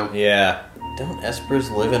right now. Yeah. Don't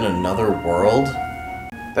Espers live in another world?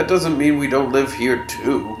 That doesn't mean we don't live here,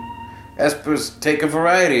 too. Espers take a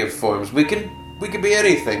variety of forms. We can be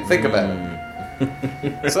anything. Think about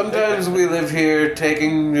it. Sometimes we live here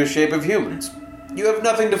taking the shape of humans. You have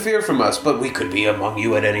nothing to fear from us, but we could be among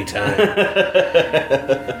you at any time.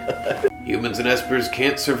 Humans and Espers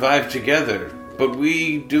can't survive together. But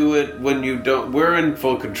we do it when you don't. We're in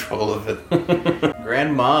full control of it.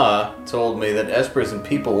 Grandma told me that Espers and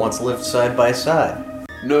people once lived side by side.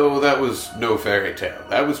 No, that was no fairy tale.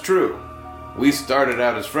 That was true. We started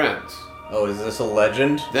out as friends. Oh, is this a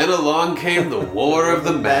legend? Then along came the War of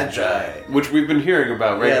the Magi, which we've been hearing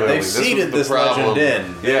about regularly. Yeah, they seeded this legend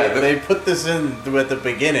in. Yeah, they put this in at the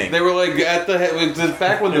beginning. They were like at the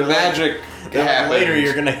back when the magic happened. Later,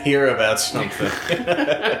 you're gonna hear about something.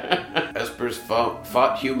 Espers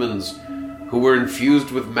fought humans who were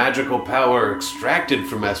infused with magical power extracted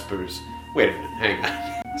from Espers. Wait a minute, hang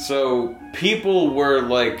on. So people were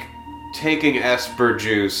like taking Esper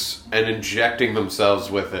juice and injecting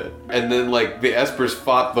themselves with it. And then, like, the Espers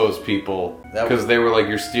fought those people because they were like,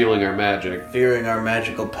 you're stealing our magic. Fearing our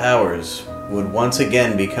magical powers would once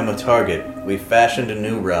again become a target, we fashioned a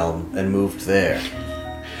new realm and moved there.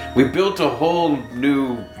 We built a whole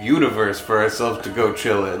new universe for ourselves to go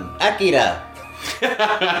chill in. Akira!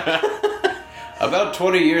 About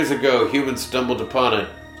 20 years ago, humans stumbled upon it.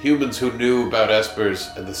 Humans who knew about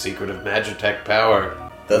Espers and the secret of Magitech power.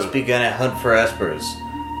 Thus began a hunt for Espers.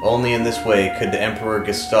 Only in this way could the Emperor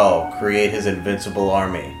Gestal create his invincible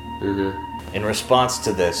army. Mm-hmm. In response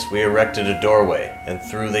to this, we erected a doorway and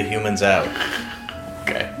threw the humans out.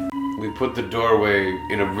 Okay. We put the doorway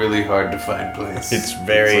in a really hard-to-find place. It's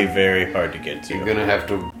very, very hard to get to. You're gonna have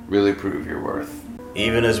to really prove your worth.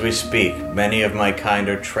 Even as we speak, many of my kind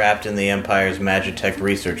are trapped in the Empire's Magitech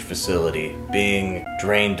research facility, being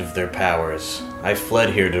drained of their powers. I fled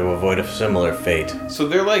here to avoid a similar fate. So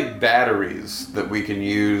they're like batteries that we can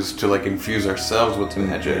use to like infuse ourselves with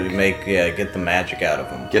magic. Get the magic out of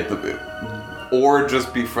them. Or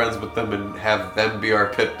just be friends with them and have them be our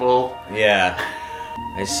pit bull. Yeah.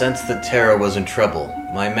 I sensed that Terra was in trouble.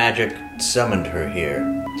 My magic summoned her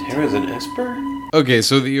here. Terra's an Esper? Okay,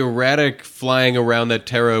 so the erratic flying around that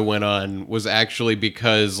Terra went on was actually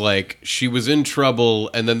because, like, she was in trouble,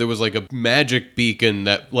 and then there was, like, a magic beacon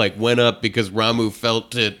that, like, went up because Ramuh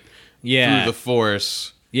felt it through the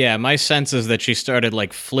Force. Yeah, my sense is that she started,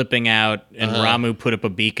 like, flipping out, and Ramuh put up a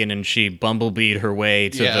beacon, and she bumblebeed her way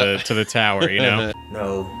to the tower, you know?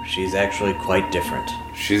 No, she's actually quite different.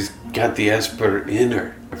 She's got the Esper in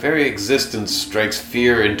her. Her very existence strikes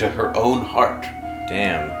fear into her own heart.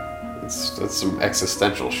 Damn. That's some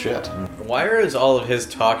existential shit. Why is all of his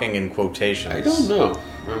talking in quotations? I don't know.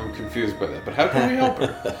 I'm confused by that. But how can we help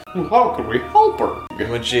her? How can we help her?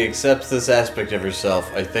 When she accepts this aspect of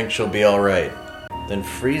herself, I think she'll be alright. Then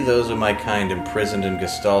free those of my kind imprisoned in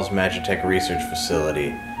Gestal's Magitech research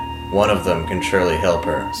facility. One of them can surely help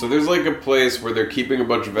her. So there's like a place where they're keeping a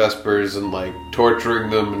bunch of Espers and like torturing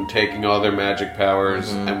them and taking all their magic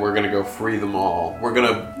powers, and we're gonna go free them all. We're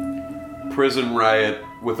gonna prison riot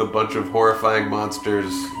with a bunch of horrifying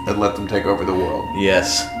monsters and let them take over the world.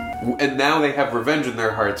 Yes. And now they have revenge in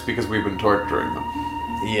their hearts because we've been torturing them.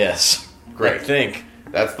 Yes. Great. I think.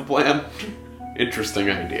 That's the plan? Interesting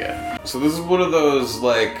idea. So this is one of those,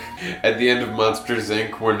 like, at the end of Monsters,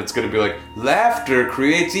 Inc., when it's gonna be like, laughter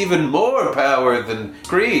creates even more power than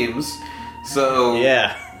screams, so...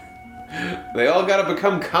 Yeah. They all gotta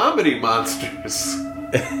become comedy monsters.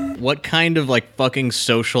 What kind of, like, fucking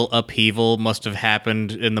social upheaval must have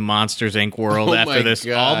happened in the Monsters, Inc. world after this?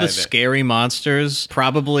 God. All the scary monsters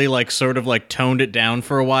probably, like, sort of, like, toned it down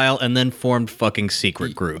for a while and then formed fucking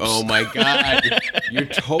secret groups. Oh my God. You're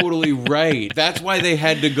totally right. That's why they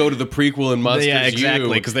had to go to the prequel in Monsters Yeah,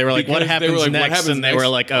 exactly, because they were like, what happens next? And they were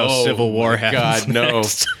like, Civil War happens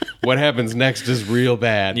next. No. What happens next is real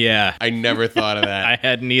bad. Yeah. I never thought of that. I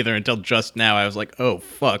hadn't either until just now. I was like, oh,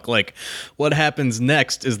 fuck. Like, what happens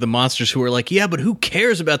next is the monsters who are like, yeah, but who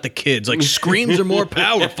cares about the kids? Like, screams are more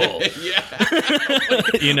powerful. Yeah.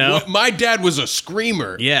 You know? Well, my dad was a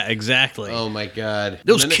screamer. Yeah, exactly. Oh, my God.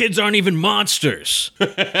 Those kids aren't even monsters.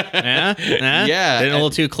 Yeah? Yeah. They're a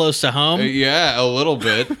little too close to home? Yeah, a little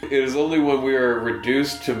bit. It is only when we are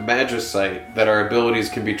reduced to Magicite that our abilities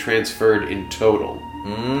can be transferred in total.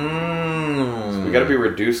 So we gotta be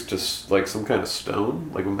reduced to like some kind of stone,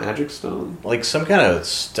 like a magic stone, like some kind of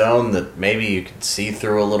stone that maybe you can see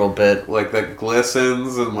through a little bit, like that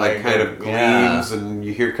glistens and like kind of gleams, and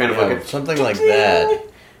you hear kind of like something like that.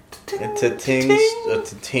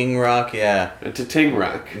 A ting rock, yeah. A ting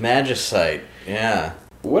rock. Magicite, yeah.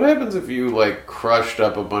 What happens if you like crushed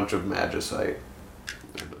up a bunch of magicite?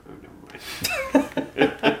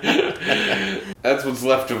 That's what's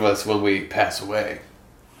left of us when we pass away.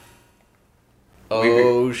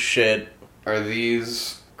 Oh, shit. Are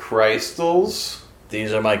these crystals?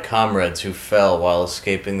 These are my comrades who fell while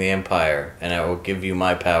escaping the Empire, and I will give you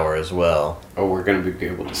my power as well. Oh, we're going to be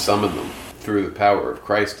able to summon them through the power of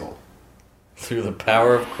crystal. Through the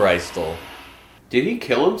power of crystal. Did he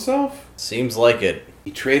kill himself? Seems like it.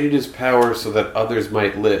 He traded his power so that others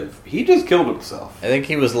might live. He just killed himself. I think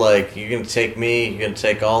he was like, you're going to take me, you're going to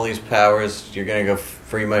take all these powers, you're going to go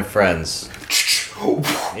free my friends.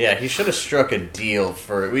 Yeah, he should have struck a deal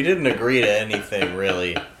for it. We didn't agree to anything,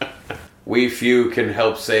 really. We few can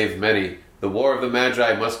help save many. The War of the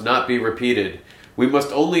Magi must not be repeated. We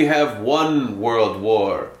must only have one world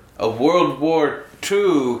war. A World War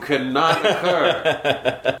II cannot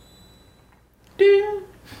occur. Ding!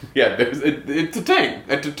 Yeah, it's a ting.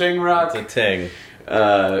 It's a ting rock. It's a ting.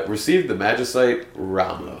 Received the Magicite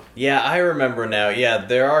Ramuh. Yeah, I remember now. Yeah,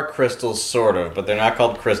 there are crystals, sort of, but they're not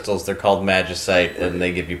called crystals. They're called Magicite, and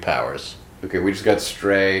they give you powers. Okay, we just got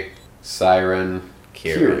Stray, Siren,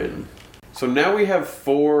 Kieran. So now we have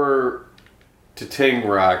 4 T'Ting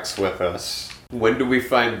rocks with us. When do we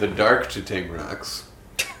find the dark T'Ting rocks?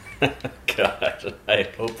 God, I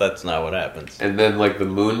hope that's not what happens. And then, like, the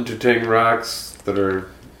moon T'Ting rocks that are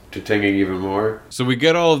to tinging even more. So we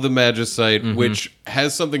get all of the Magicite, which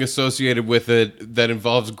has something associated with it that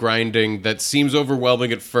involves grinding that seems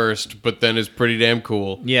overwhelming at first, but then is pretty damn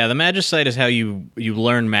cool. Yeah, the Magicite is how you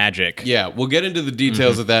learn magic. Yeah, we'll get into the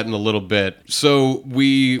details of that in a little bit. So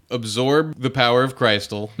we absorb the power of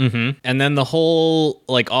Crystal. And then the whole,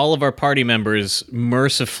 like, all of our party members,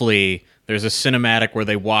 mercifully, there's a cinematic where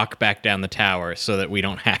they walk back down the tower so that we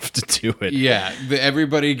don't have to do it. Yeah,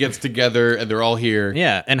 everybody gets together and they're all here.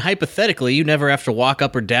 Yeah, and hypothetically, you never have to walk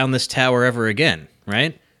up or down this tower ever again,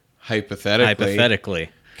 right? Hypothetically.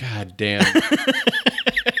 God damn.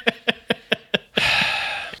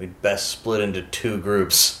 We'd best split into 2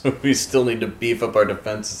 groups. We still need to beef up our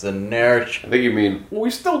defenses in Nerch. I think you mean,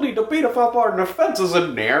 we still need to beat up our defenses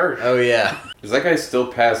in Nerch. Oh, yeah. Is that guy still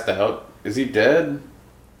passed out? Is he dead?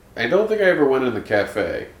 I don't think I ever went in the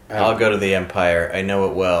cafe. I'll go to the Empire. I know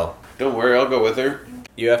it well. Don't worry, I'll go with her.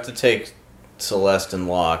 You have to take Celeste and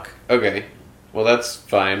Locke. Okay. Well, that's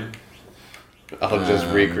fine. I'll just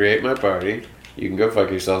recreate my party. You can go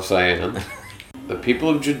fuck yourself, Cyan. The people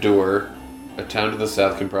of Jadur, a town to the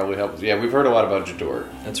south, can probably help us. Yeah, we've heard a lot about Jadur.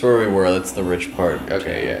 That's where we were. That's the rich part.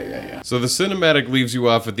 Okay, yeah. So the cinematic leaves you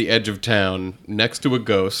off at the edge of town, next to a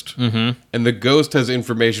ghost, and the ghost has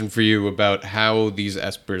information for you about how these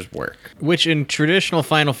espers work. Which, in traditional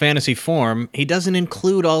Final Fantasy form, he doesn't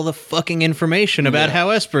include all the fucking information about how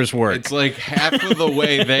espers work. It's like half of the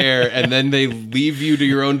way there, and then they leave you to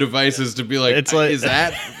your own devices to be like, is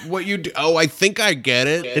that what you do? Oh, I think I get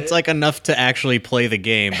it. It's like enough to actually play the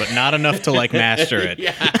game, but not enough to, like, master it.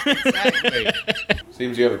 Yeah, exactly.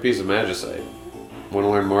 Seems you have a piece of Magicite. Want to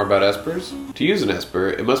learn more about espers? To use an esper,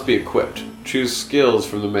 it must be equipped. Choose skills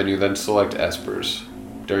from the menu, then select espers.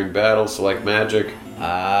 During battle, select magic.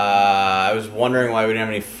 I was wondering why we didn't have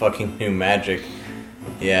any fucking new magic.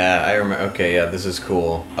 Yeah, I remember. Okay, yeah, this is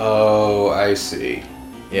cool. Oh, I see.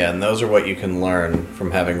 Yeah, and those are what you can learn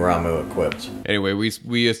from having Ramuh equipped. Anyway,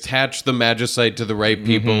 we attach the Magicite to the right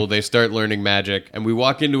people, they start learning magic, and we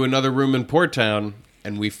walk into another room in Port Town,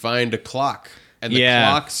 and we find a clock. And the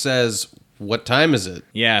clock says, what time is it?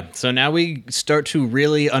 Yeah, so now we start to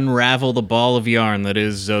really unravel the ball of yarn that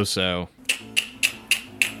is Zoso.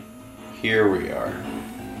 Here we are.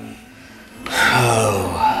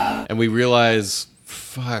 Oh. And we realize,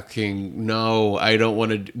 fucking no, I don't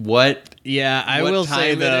want to... What? Yeah, I will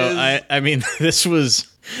say, though, I mean, this was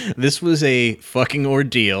a fucking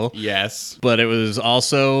ordeal. Yes. But it was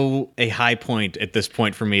also a high point at this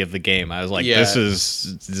point for me of the game. I was like, this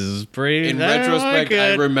is pretty... In retrospect,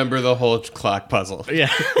 I remember the whole clock puzzle. Yeah.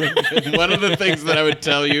 One of the things that I would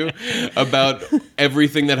tell you about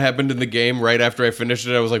everything that happened in the game right after I finished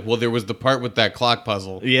it, I was like, well, there was the part with that clock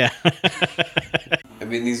puzzle. Yeah. I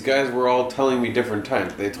mean, these guys were all telling me different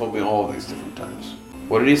times. They told me all of these different times.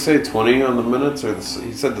 What did he say, 20 on the minutes? Or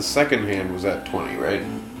he said the second hand was at 20, right?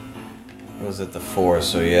 It was at the 4,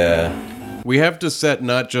 so yeah. We have to set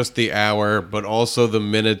not just the hour, but also the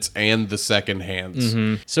minutes and the second hands.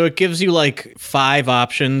 So it gives you like 5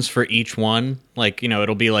 options for each one. Like, you know,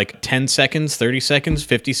 it'll be like 10 seconds, 30 seconds,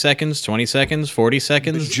 50 seconds, 20 seconds, 40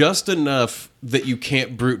 seconds. Just enough that you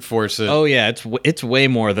can't brute force it. Oh, yeah, it's way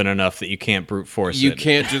more than enough that you can't brute force it. You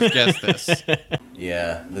can't just guess this.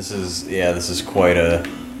 Yeah, this is quite a...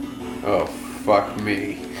 Oh, fuck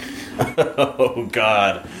me. Oh,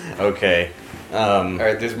 God. Okay.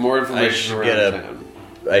 Alright, there's more information around town.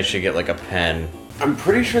 I should get like a pen. I'm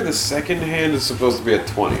pretty sure the second hand is supposed to be at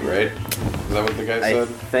 20, right? Is that what the guy said? I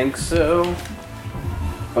think so.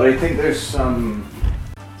 But I think there's some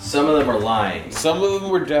of them are lying. Some of them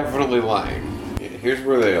were definitely lying. Yeah, here's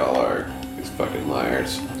where they all are. These fucking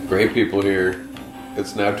liars. Great people here.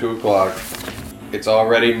 It's now 2 o'clock. It's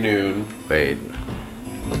already noon. Wait.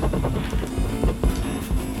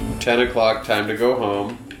 10 o'clock, time to go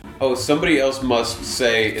home. Oh, somebody else must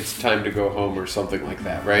say it's time to go home or something like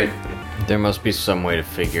that, right? There must be some way to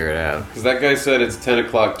figure it out. Because that guy said it's 10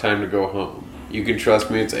 o'clock, time to go home. You can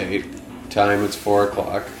trust me, it's 8. Time, it's 4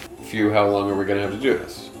 o'clock. Phew, how long are we going to have to do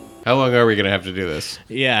this? How long are we going to have to do this?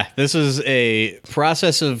 Yeah, this is a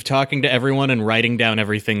process of talking to everyone and writing down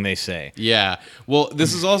everything they say. Yeah. Well,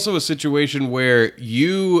 this is also a situation where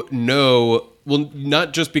you know... Well,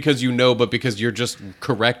 not just because you know, but because you're just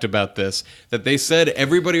correct about this, that they said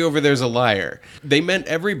everybody over there's a liar. They meant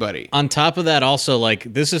everybody. On top of that, also, like,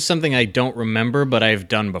 this is something I don't remember, but I've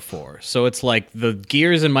done before. So it's like the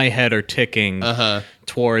gears in my head are ticking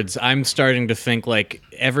towards, I'm starting to think, like,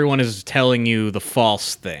 everyone is telling you the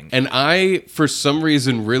false thing. And I, for some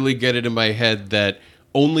reason, really get it in my head that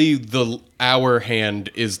only the hour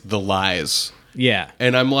hand is the lies. Yeah.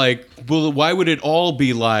 And I'm like, well, why would it all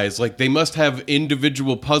be lies? Like, they must have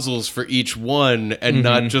individual puzzles for each one and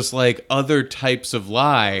not just like other types of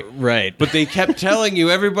lie. Right. But they kept telling you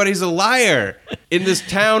everybody's a liar in this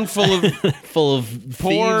town full of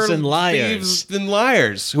poor thieves and liars. Thieves and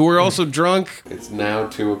liars who are also drunk. It's now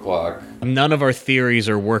 2:00. None of our theories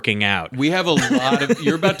are working out. We have a lot of...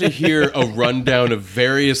 You're about to hear a rundown of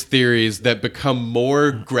various theories that become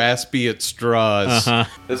more graspy at straws.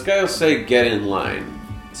 This guy will say, get in line.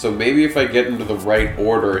 So maybe if I get into the right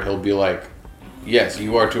order, he'll be like, yes,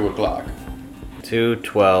 you are 2:00.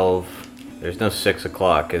 2:12. There's no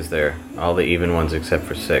 6:00, is there? All the even ones except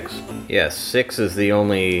for 6. Yeah, 6 is the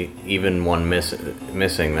only even one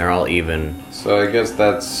missing. They're all even. So I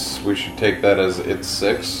guess we should take that as it's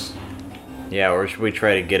 6. Yeah, or should we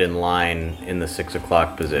try to get in line in the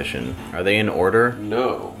 6:00 position? Are they in order?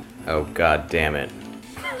 No. Oh, god damn it.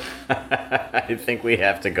 I think we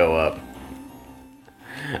have to go up.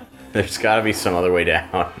 There's gotta be some other way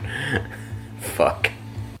down. Fuck.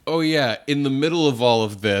 Oh yeah, in the middle of all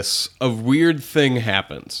of this, a weird thing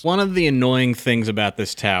happens. One of the annoying things about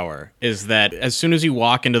this tower is that as soon as you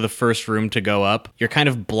walk into the first room to go up, you're kind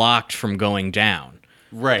of blocked from going down.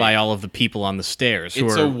 Right. By all of the people on the stairs.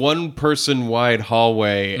 It's a one-person wide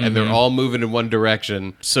hallway, and they're all moving in one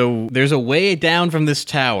direction. So there's a way down from this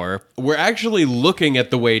tower. We're actually looking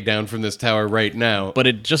at the way down from this tower right now. But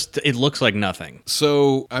it looks like nothing.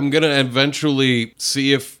 So I'm going to eventually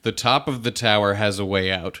see if the top of the tower has a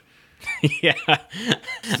way out. Yeah.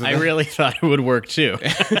 I really thought it would work, too.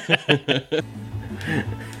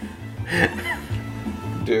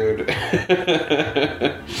 Dude.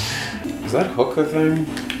 Is that hook a thing?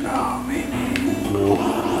 Oh, maybe. No,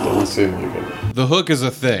 doesn't seem like it. The hook is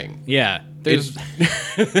a thing. Yeah. There's...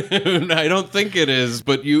 I don't think it is,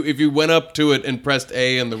 but if you went up to it and pressed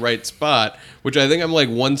A in the right spot, which I think I'm like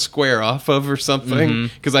one square off of or something,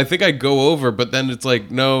 because I think I go over, but then it's like,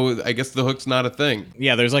 no, I guess the hook's not a thing.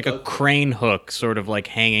 Yeah, there's like a crane hook sort of like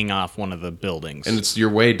hanging off one of the buildings. And it's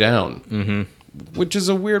your way down. Mm-hmm. Which is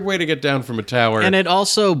a weird way to get down from a tower. And it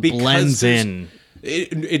also blends in.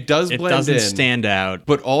 It does blend in. It doesn't stand out.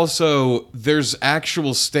 But also, there's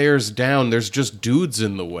actual stairs down. There's just dudes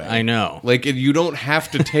in the way. I know. Like, you don't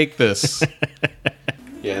have to take this.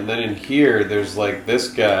 Yeah, and then in here, there's like this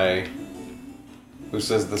guy who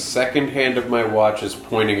says, the second hand of my watch is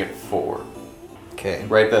pointing at 4. Okay.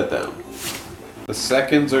 Write that down. The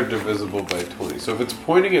seconds are divisible by 20. So if it's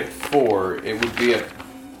pointing at 4, it would be at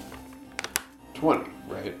 20,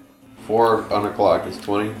 right? 4 on a clock is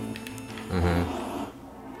 20. Mm-hmm.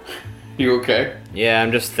 You okay? Yeah,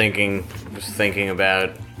 I'm just thinking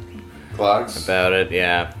about clocks. About it,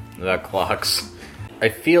 yeah, about clocks. I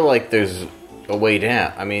feel like there's a way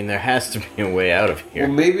down. I mean, there has to be a way out of here.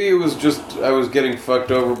 Well, maybe it was just I was getting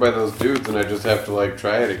fucked over by those dudes, and I just have to like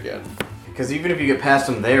try it again. Because even if you get past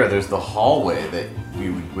them there's the hallway that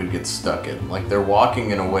you would get stuck in. Like they're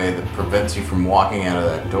walking in a way that prevents you from walking out of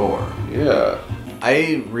that door. Yeah.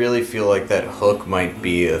 I really feel like that hook might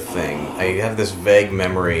be a thing. I have this vague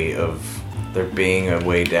memory of there being a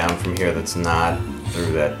way down from here that's not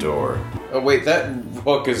through that door. Oh wait, that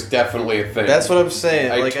hook is definitely a thing. That's what I'm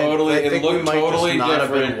saying. I think it looked we might totally just not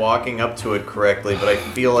different. have been walking up to it correctly, but I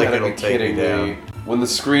feel like it'll take me down. When the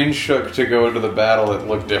screen shook to go into the battle, it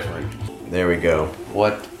looked different. There we go.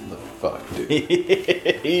 What the fuck, dude?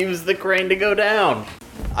 He used the crane to go down.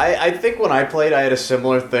 I think when I played, I had a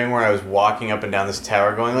similar thing where I was walking up and down this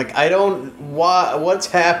tower going like, what's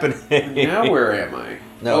happening? Now where am I?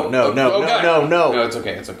 No. No, it's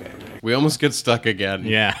okay. We almost get stuck again.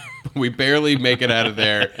 Yeah. We barely make it out of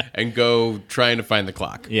there and go trying to find the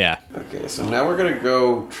clock. Yeah. Okay, so now we're going to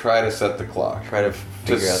go try to set the clock. Try to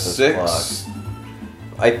figure out this 6. clock.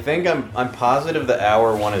 I think I'm positive the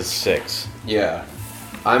hour one is 6. Yeah.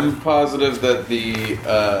 I'm positive that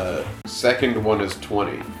the second one is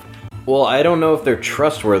 20. Well, I don't know if they're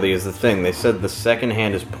trustworthy is the thing. They said the second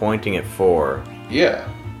hand is pointing at 4. Yeah.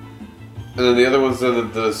 And then the other one said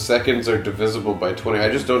that the seconds are divisible by 20.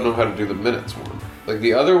 I just don't know how to do the minutes one. Like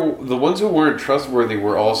the ones who weren't trustworthy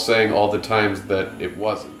were all saying all the times that it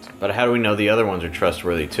wasn't. But how do we know the other ones are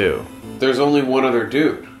trustworthy too? There's only one other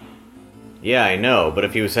dude. Yeah, I know, but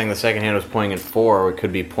if he was saying the second hand was pointing at 4, it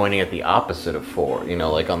could be pointing at the opposite of 4,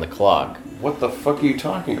 like on the clock. What the fuck are you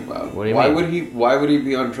talking about? What do you mean? Why would he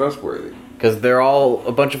be untrustworthy? Because they're all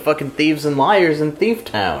a bunch of fucking thieves and liars in Thief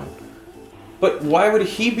Town. But why would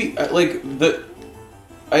he be, I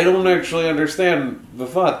don't actually understand the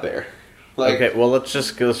thought there. Like, okay, well let's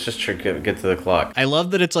just get to the clock. I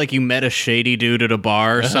love that it's like you met a shady dude at a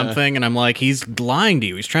bar or something, and I'm like, he's lying to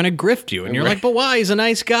you. He's trying to grift you, and you're like, but why? He's a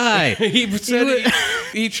nice guy.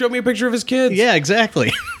 he showed me a picture of his kids. Yeah,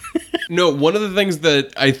 exactly. No, one of the things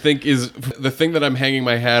that I think is the thing that I'm hanging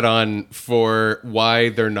my hat on for why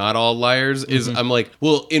they're not all liars is I'm like,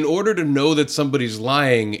 well, in order to know that somebody's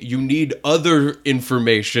lying, you need other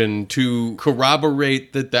information to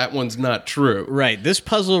corroborate that one's not true. Right. This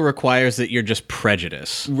puzzle requires that you're just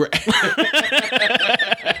prejudiced. Right.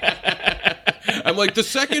 I'm like, the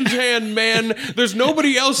second-hand man, there's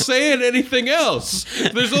nobody else saying anything else.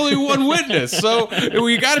 There's only one witness, so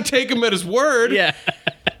we got to take him at his word. Yeah.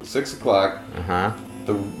 6 o'clock. Uh-huh.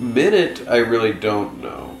 The minute, I really don't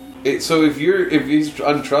know. So if he's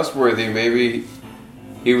untrustworthy, maybe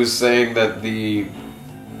he was saying that the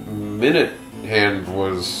minute hand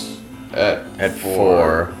was at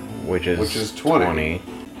 4, which is 20.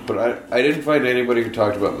 But I didn't find anybody who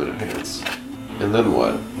talked about minute hands. And then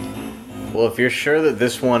what? Well, if you're sure that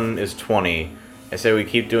this one is 20, I say we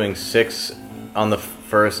keep doing 6 on the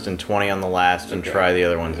first and 20 on the last, and try the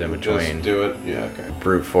other ones in between. Just do it? Yeah, okay.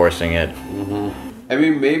 Brute forcing it. Mm-hmm. I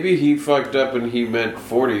mean, maybe he fucked up and he meant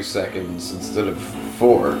 40 seconds instead of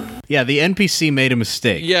 4. Yeah, the NPC made a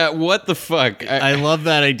mistake. Yeah, what the fuck? I love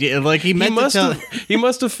that idea. Like, he must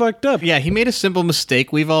have fucked up. Yeah, he made a simple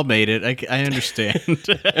mistake. We've all made it. I understand.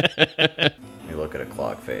 Let me look at a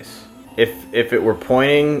clock face. If it were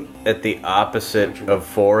pointing at the opposite of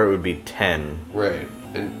 4, it would be 10. Right.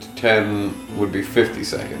 And 10 would be 50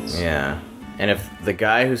 seconds. Yeah. And if the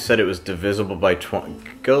guy who said it was divisible by 20...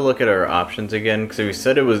 Go look at our options again, because if he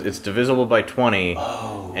said it's divisible by 20,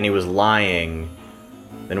 and he was lying,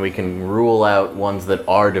 then we can rule out ones that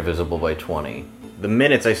are divisible by 20. The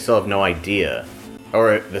minutes, I still have no idea.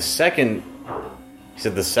 Or the second... He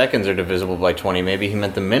said the seconds are divisible by 20. Maybe he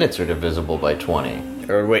meant the minutes are divisible by 20.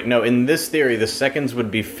 Or wait, no, in this theory, the seconds would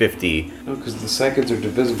be 50. No, because the seconds are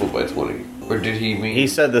divisible by 20. Or did he mean... He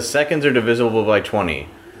said the seconds are divisible by 20.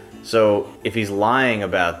 So, if he's lying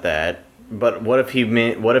about that... But what if he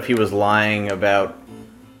was lying about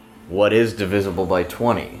what is divisible by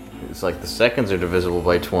 20? It's like the seconds are divisible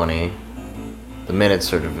by 20. The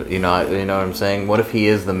minutes are... You know what I'm saying? What if he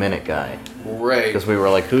is the minute guy? Right. Because we were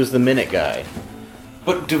like, who's the minute guy?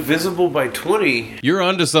 But divisible by 20... You're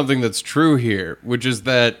onto something that's true here, which is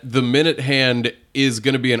that the minute hand is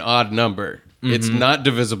going to be an odd number. Mm-hmm. It's not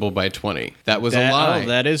divisible by 20. That was a lie. Oh,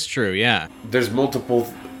 that is true, yeah. There's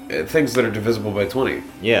multiple things that are divisible by 20.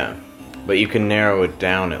 Yeah, but you can narrow it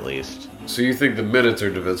down at least. So you think the minutes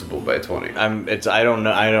are divisible by 20? I don't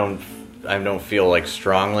know. I don't feel like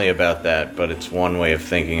strongly about that, but it's one way of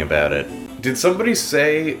thinking about it. Did somebody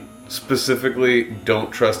say... specifically,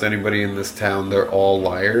 don't trust anybody in this town, they're all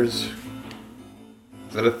liars?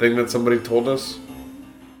 Is that a thing that somebody told us?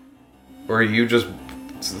 Or are you just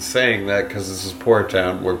saying that because this is Poor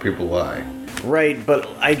Town where people lie? Right, but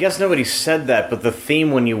I guess nobody said that, but the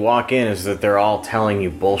theme when you walk in is that they're all telling you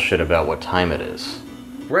bullshit about what time it is.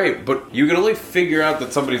 Right, but you can only figure out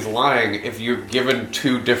that somebody's lying if you're given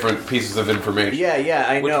 2 different pieces of information. Yeah,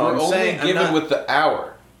 I know. Which we're only given with the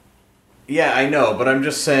hour. Yeah, I know, but I'm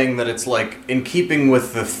just saying that it's like, in keeping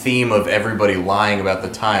with the theme of everybody lying about the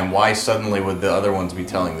time, why suddenly would the other ones be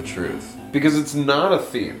telling the truth? Because it's not a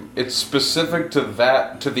theme. It's specific to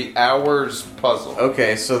the hours puzzle.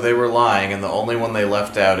 Okay, so they were lying, and the only one they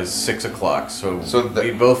left out is 6 o'clock, so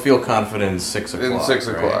we both feel confident in 6 o'clock. In 6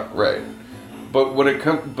 o'clock, right. But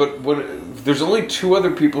there's only 2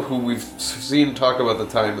 other people who we've seen talk about the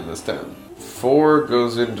time in this town. 4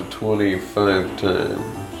 goes into 25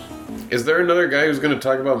 times. Is there another guy who's going to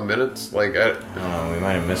talk about minutes? Like, I don't know, we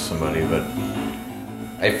might have missed somebody, but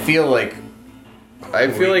I feel like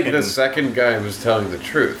the second guy was telling the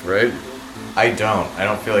truth, right? I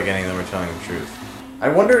don't feel like any of them are telling the truth. I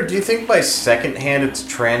wonder, do you think by second hand it's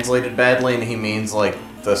translated badly and he means like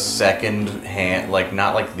the second hand, like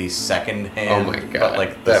not like the second hand, oh my God, but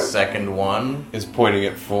like the second one is pointing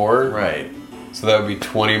at 4? Right. So that would be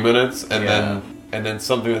 20 minutes, and then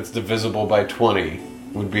something that's divisible by 20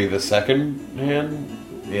 would be the second hand?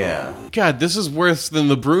 Yeah. God, this is worse than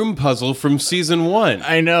the broom puzzle from season 1.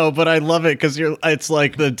 I know, but I love it because it's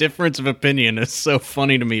like the difference of opinion is so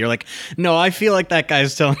funny to me. You're like, no, I feel like that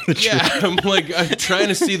guy's telling the truth. Yeah, I'm trying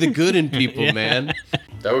to see the good in people, man.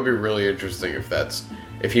 That would be really interesting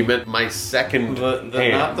if he meant my second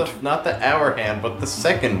hand. Not the hour hand, but the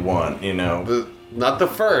second one, you know. Not the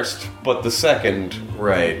first, but the second.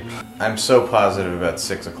 Right. I'm so positive about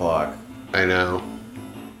 6 o'clock. I know.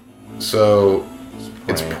 So,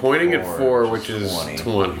 it's pointing at 4, which is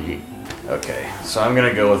 20. Okay, so I'm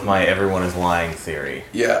gonna go with my everyone is lying theory.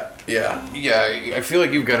 Yeah. I feel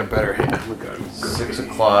like you've got a better hand. 6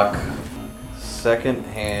 o'clock, second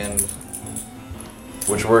hand,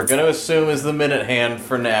 which we're gonna assume is the minute hand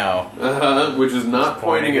for now. Which is not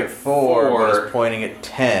pointing at 4, but it's pointing at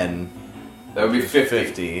 10. That would be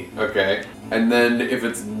 50. Okay. And then if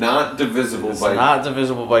it's not divisible by... not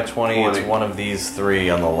divisible by 20, it's one of these 3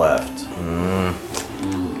 on the left.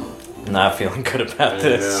 Not feeling good about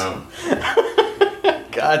this.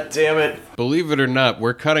 God damn it. Believe it or not,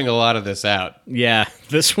 we're cutting a lot of this out. Yeah.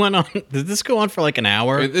 This went on... Did this go on for like an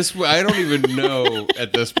hour? I don't even know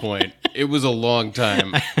at this point. It was a long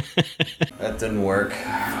time. That didn't work.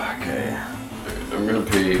 Okay. I'm gonna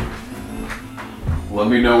pee. Let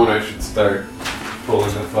me know when I should start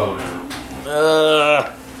pulling the phone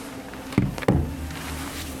out.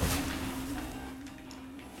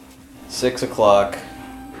 6 o'clock.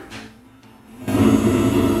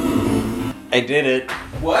 I did it.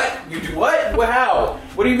 What? You do what? How?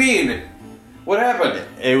 What do you mean? What happened?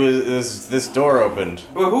 It was this door opened.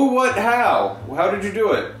 But who, what, how? How did you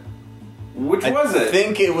do it? Which was it? I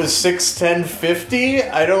think it was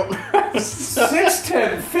 6:10:50. I don't.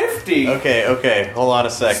 6:10:50. Okay. Hold on a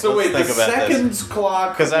sec. So Let's wait, think the about seconds this.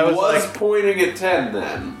 clock was like, pointing at 10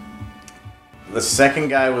 then. The second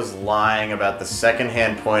guy was lying about the second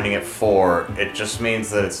hand pointing at 4. It just means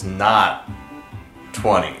that it's not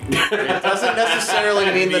 20. It doesn't necessarily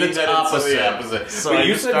mean that it's opposite. So but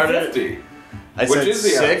you said 50. I Which said is the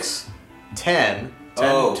 6, 10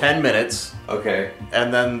 minutes. Okay.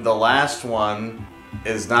 And then the last one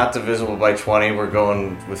is not divisible by 20. We're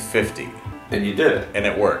going with 50. And you did it. And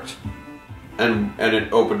it worked. And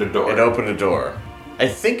it opened a door. It opened a door. I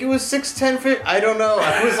think it was 6:10. I don't know.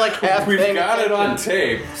 I was like half. We've got it on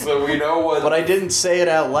tape, so we know what. But I didn't say it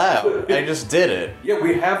out loud. I just did it. Yeah,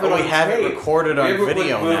 we have it on tape. We have it recorded on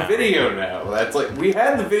video now. Video now. That's like we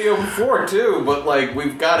had the video before too, but like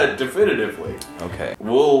we've got it definitively. Okay.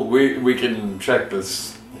 We can check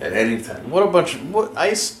this at any time. What a bunch of...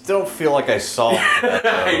 I still feel like I solved that,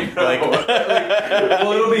 though. I know.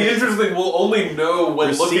 Well, it'll be interesting. We'll only know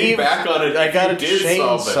when looking back on it. I got a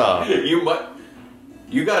chainsaw.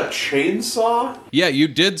 You got a chainsaw? Yeah, you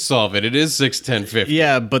did solve it. It is 6:10:50.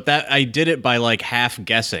 Yeah, but I did it by like half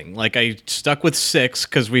guessing. Like I stuck with 6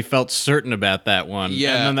 because we felt certain about that one.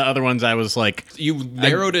 Yeah. And then the other ones I was like... You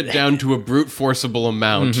narrowed it down to a brute forcible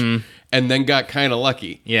amount and then got kind of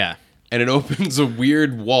lucky. Yeah. And it opens a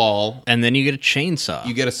weird wall. And then you get a chainsaw.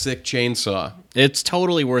 You get a sick chainsaw. It's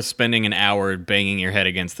totally worth spending an hour banging your head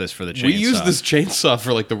against this for the chainsaw. We use this chainsaw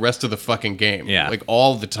for like the rest of the fucking game. Yeah. Like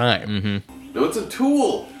all the time. Mm-hmm. No, it's a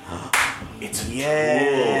tool. It's a tool. We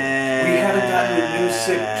haven't gotten a new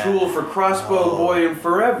sick tool for Crossbow Boy in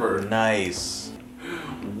forever. Nice.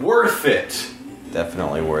 Worth it.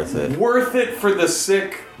 Definitely worth it. Worth it for the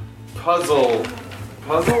sick puzzle.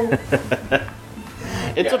 Puzzle?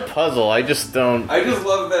 It's a puzzle. I just don't. I just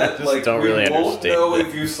love that. I just don't really understand. We won't know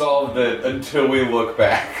if you solved it until we look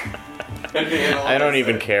back. I don't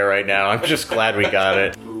even care right now. I'm just glad we got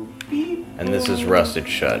it. And this is rusted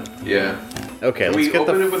shut. Yeah. Okay, let's get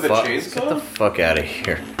the fuck out of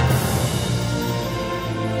here.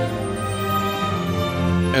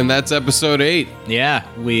 And that's episode 8. Yeah,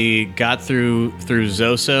 we got through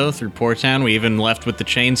Zoso, through Port Town. We even left with the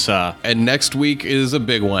chainsaw. And next week is a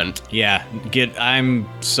big one. Yeah, I'm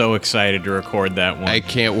so excited to record that one. I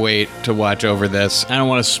can't wait to watch over this. I don't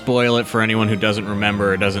want to spoil it for anyone who doesn't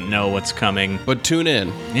remember or doesn't know what's coming. But tune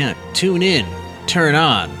in. Yeah, tune in. Turn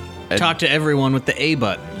on. Talk to everyone with the A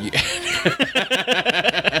button.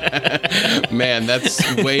 Man,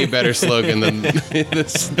 that's way better slogan than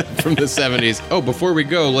this from the 70s. Oh, before we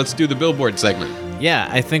go, let's do the billboard segment. Yeah,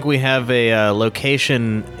 I think we have a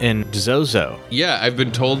location in Zozo. Yeah, I've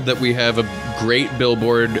been told that we have a great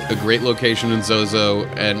billboard, a great location in Zozo,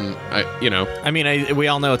 and we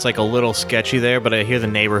all know it's like a little sketchy there, but I hear the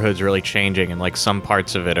neighborhood's really changing, and like some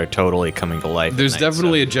parts of it are totally coming to life. There's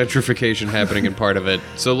definitely a gentrification happening in part of it,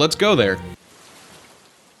 so let's go there.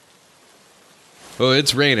 Oh,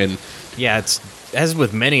 it's raining. Yeah, it's as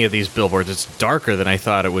with many of these billboards, it's darker than I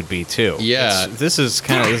thought it would be too. Yeah, there's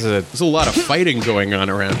a lot of fighting going on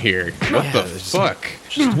around here. What the fuck?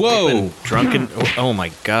 Whoa! Drunken. Oh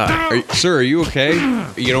my god. Sir, are you okay?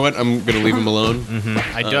 You know what? I'm gonna leave him alone.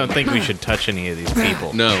 Mm-hmm. I don't think we should touch any of these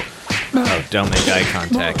people. No. Oh, don't make eye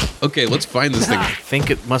contact. Okay, let's find this thing. I think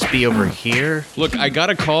it must be over here. Look, I got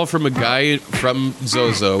a call from a guy from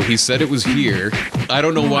Zozo. He said it was here. I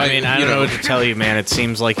don't know why. I don't know what to tell you, man. It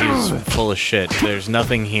seems like he's full of shit. There's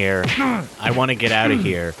nothing here. I want to get out of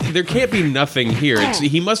here. There can't be nothing here.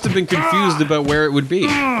 He must have been confused about where it would be.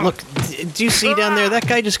 Look, Do you see down there? That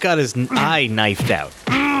guy just got his eye knifed out.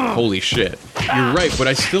 Holy shit. You're right, but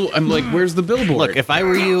I'm like, where's the billboard? Look, if I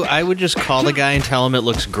were you, I would just call the guy and tell him it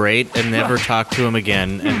looks great and never talk to him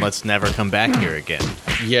again, and let's never come back here again.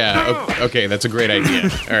 Yeah, okay, that's a great idea.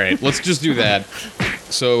 All right, let's just do that.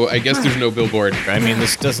 So I guess there's no billboard. I mean,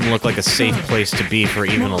 this doesn't look like a safe place to be for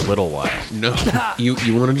even a little while. No. You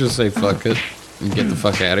want to just say fuck it and get the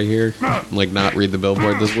fuck out of here? Like, not read the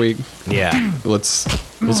billboard this week? Yeah. Let's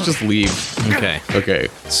just leave. Okay.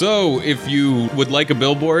 So, if you would like a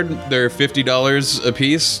billboard, they're $50 a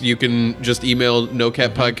piece. You can just email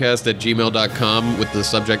nocatpodcast@gmail.com with the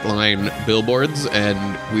subject line billboards,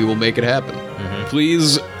 and we will make it happen.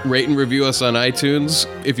 Please rate and review us on iTunes.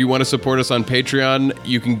 If you want to support us on Patreon,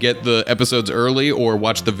 you can get the episodes early or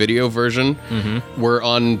watch the video version. We're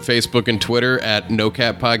on Facebook and Twitter at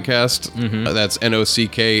NoCat Podcast. That's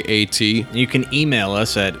NOCKAT. You can email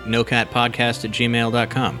us at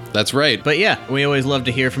nocatpodcast@gmail.com. That's right. But yeah, we always love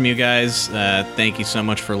to hear from you guys. Thank you so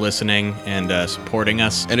much for listening and supporting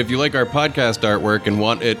us. And if you like our podcast artwork and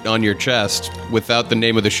want it on your chest without the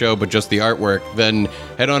name of the show but just the artwork, then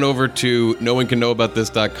head on over to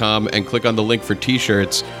noonecannowabouthis.com and click on the link for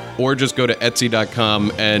t-shirts, or just go to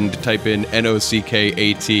etsy.com and type in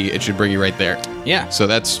NOCKAT. It should bring you right there. Yeah. So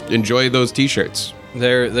enjoy those t-shirts.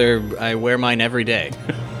 I wear mine every day.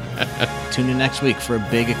 Tune in next week for a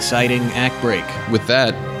big, exciting act break. With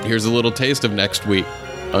that, here's a little taste of next week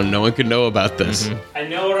on No One Can Know About This. I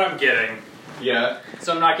know what I'm getting. Yeah.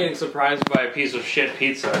 So I'm not getting surprised by a piece of shit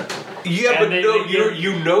pizza. Yeah, but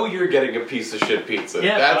you know you're getting a piece of shit pizza.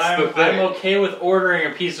 Yeah, that's the thing. I'm okay with ordering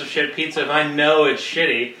a piece of shit pizza if I know it's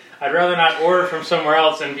shitty. I'd rather not order from somewhere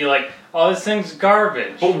else and be like, oh, this thing's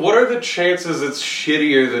garbage. But what are the chances it's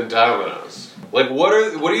shittier than Domino's? Like, what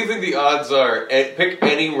do you think the odds are? Pick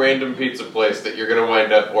any random pizza place that you're going to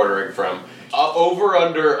wind up ordering from. Over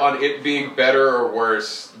under on it being better or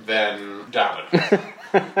worse than Domino's.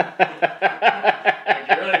 Like,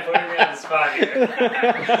 you're really putting me on the spot here.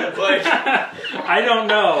 Like, I don't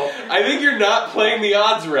know. I think you're not playing the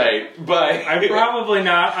odds right by I'm probably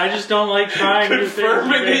not. I just don't like trying new things.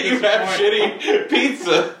 Confirming that you have shitty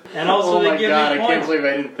pizza. And also they give me points. I can't believe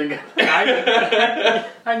I didn't think of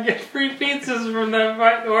I get free pizzas from them if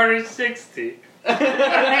I order 60. No,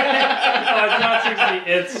 it's not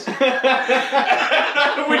 60. It's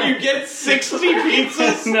when you get 60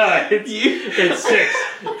 pizzas. No, it's 6.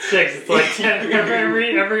 It's 6. It's like 10.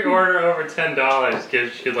 Every order over $10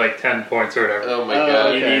 gives you like 10 points or whatever. Oh my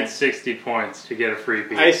god! You need 60 points to get a free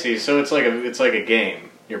pizza. I see. So it's like a game.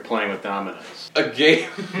 You're playing with Domino's. A game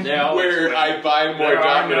where win. I buy more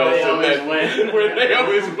Domino's and then where they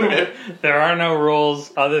always win. There are no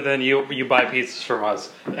rules other than you buy pizzas from us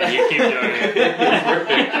and you keep doing it.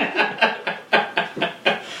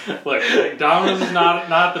 Look, Domino's is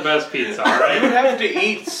not the best pizza, alright? You have to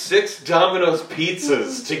eat 6 Domino's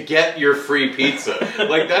pizzas to get your free pizza.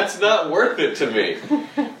 Like, that's not worth it to me.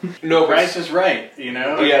 No, Price is right, you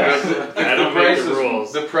know? Yeah, I don't make the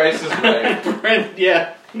rules. The price is right. Brent,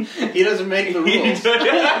 yeah. He doesn't make the rules.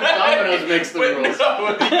 Domino's makes the rules.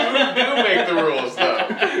 No, you do make the rules, though.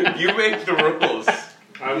 You make the rules.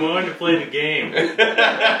 I'm willing to play the game.